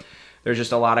year. Yep. There's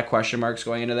just a lot of question marks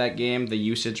going into that game. The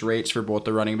usage rates for both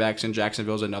the running backs in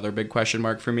Jacksonville is another big question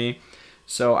mark for me.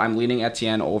 So I'm leaning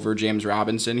Etienne over James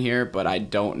Robinson here, but I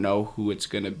don't know who it's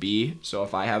going to be. So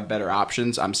if I have better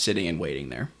options, I'm sitting and waiting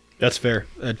there. That's fair.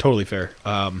 Totally fair.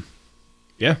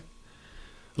 Yeah.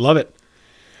 Love it.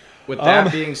 With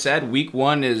that being said, week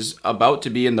 1 is about to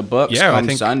be in the books come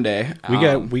Sunday.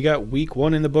 We got week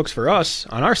 1 in the books for us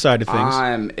on our side of things.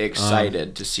 I'm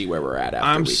excited to see where we're at after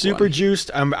I'm week super 1.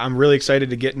 Juiced. I'm really excited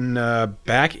to get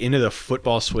back into the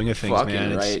football swing of things, Fucking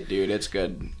man. Right, dude. It's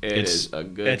good. It's a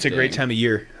good It's thing. a great time of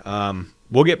year.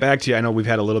 We'll get back to you. I know we've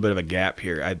had a little bit of a gap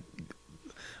here.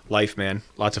 Life, man.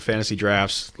 Lots of fantasy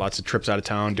drafts. Lots of trips out of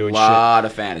town doing shit. A lot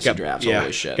of fantasy drafts. Yeah,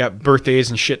 Holy shit. Got birthdays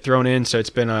and shit thrown in, so it's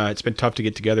been tough to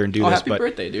get together and do this. Happy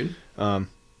birthday, dude.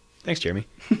 Thanks, Jeremy.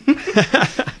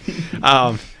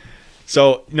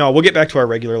 So no, we'll get back to our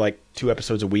regular 2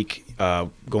 episodes a week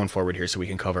going forward here, so we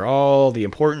can cover all the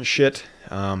important shit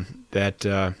that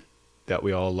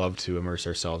we all love to immerse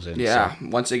ourselves in. Yeah. So.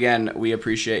 Once again, we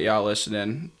appreciate y'all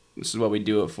listening. This is what we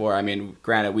do it for. I mean,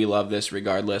 granted, we love this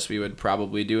regardless. We would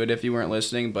probably do it if you weren't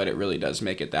listening, but it really does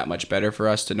make it that much better for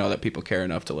us to know that people care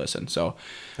enough to listen. So,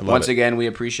 once again, we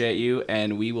appreciate you,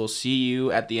 and we will see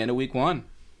you at the end of week 1.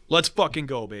 Let's fucking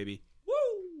go, baby.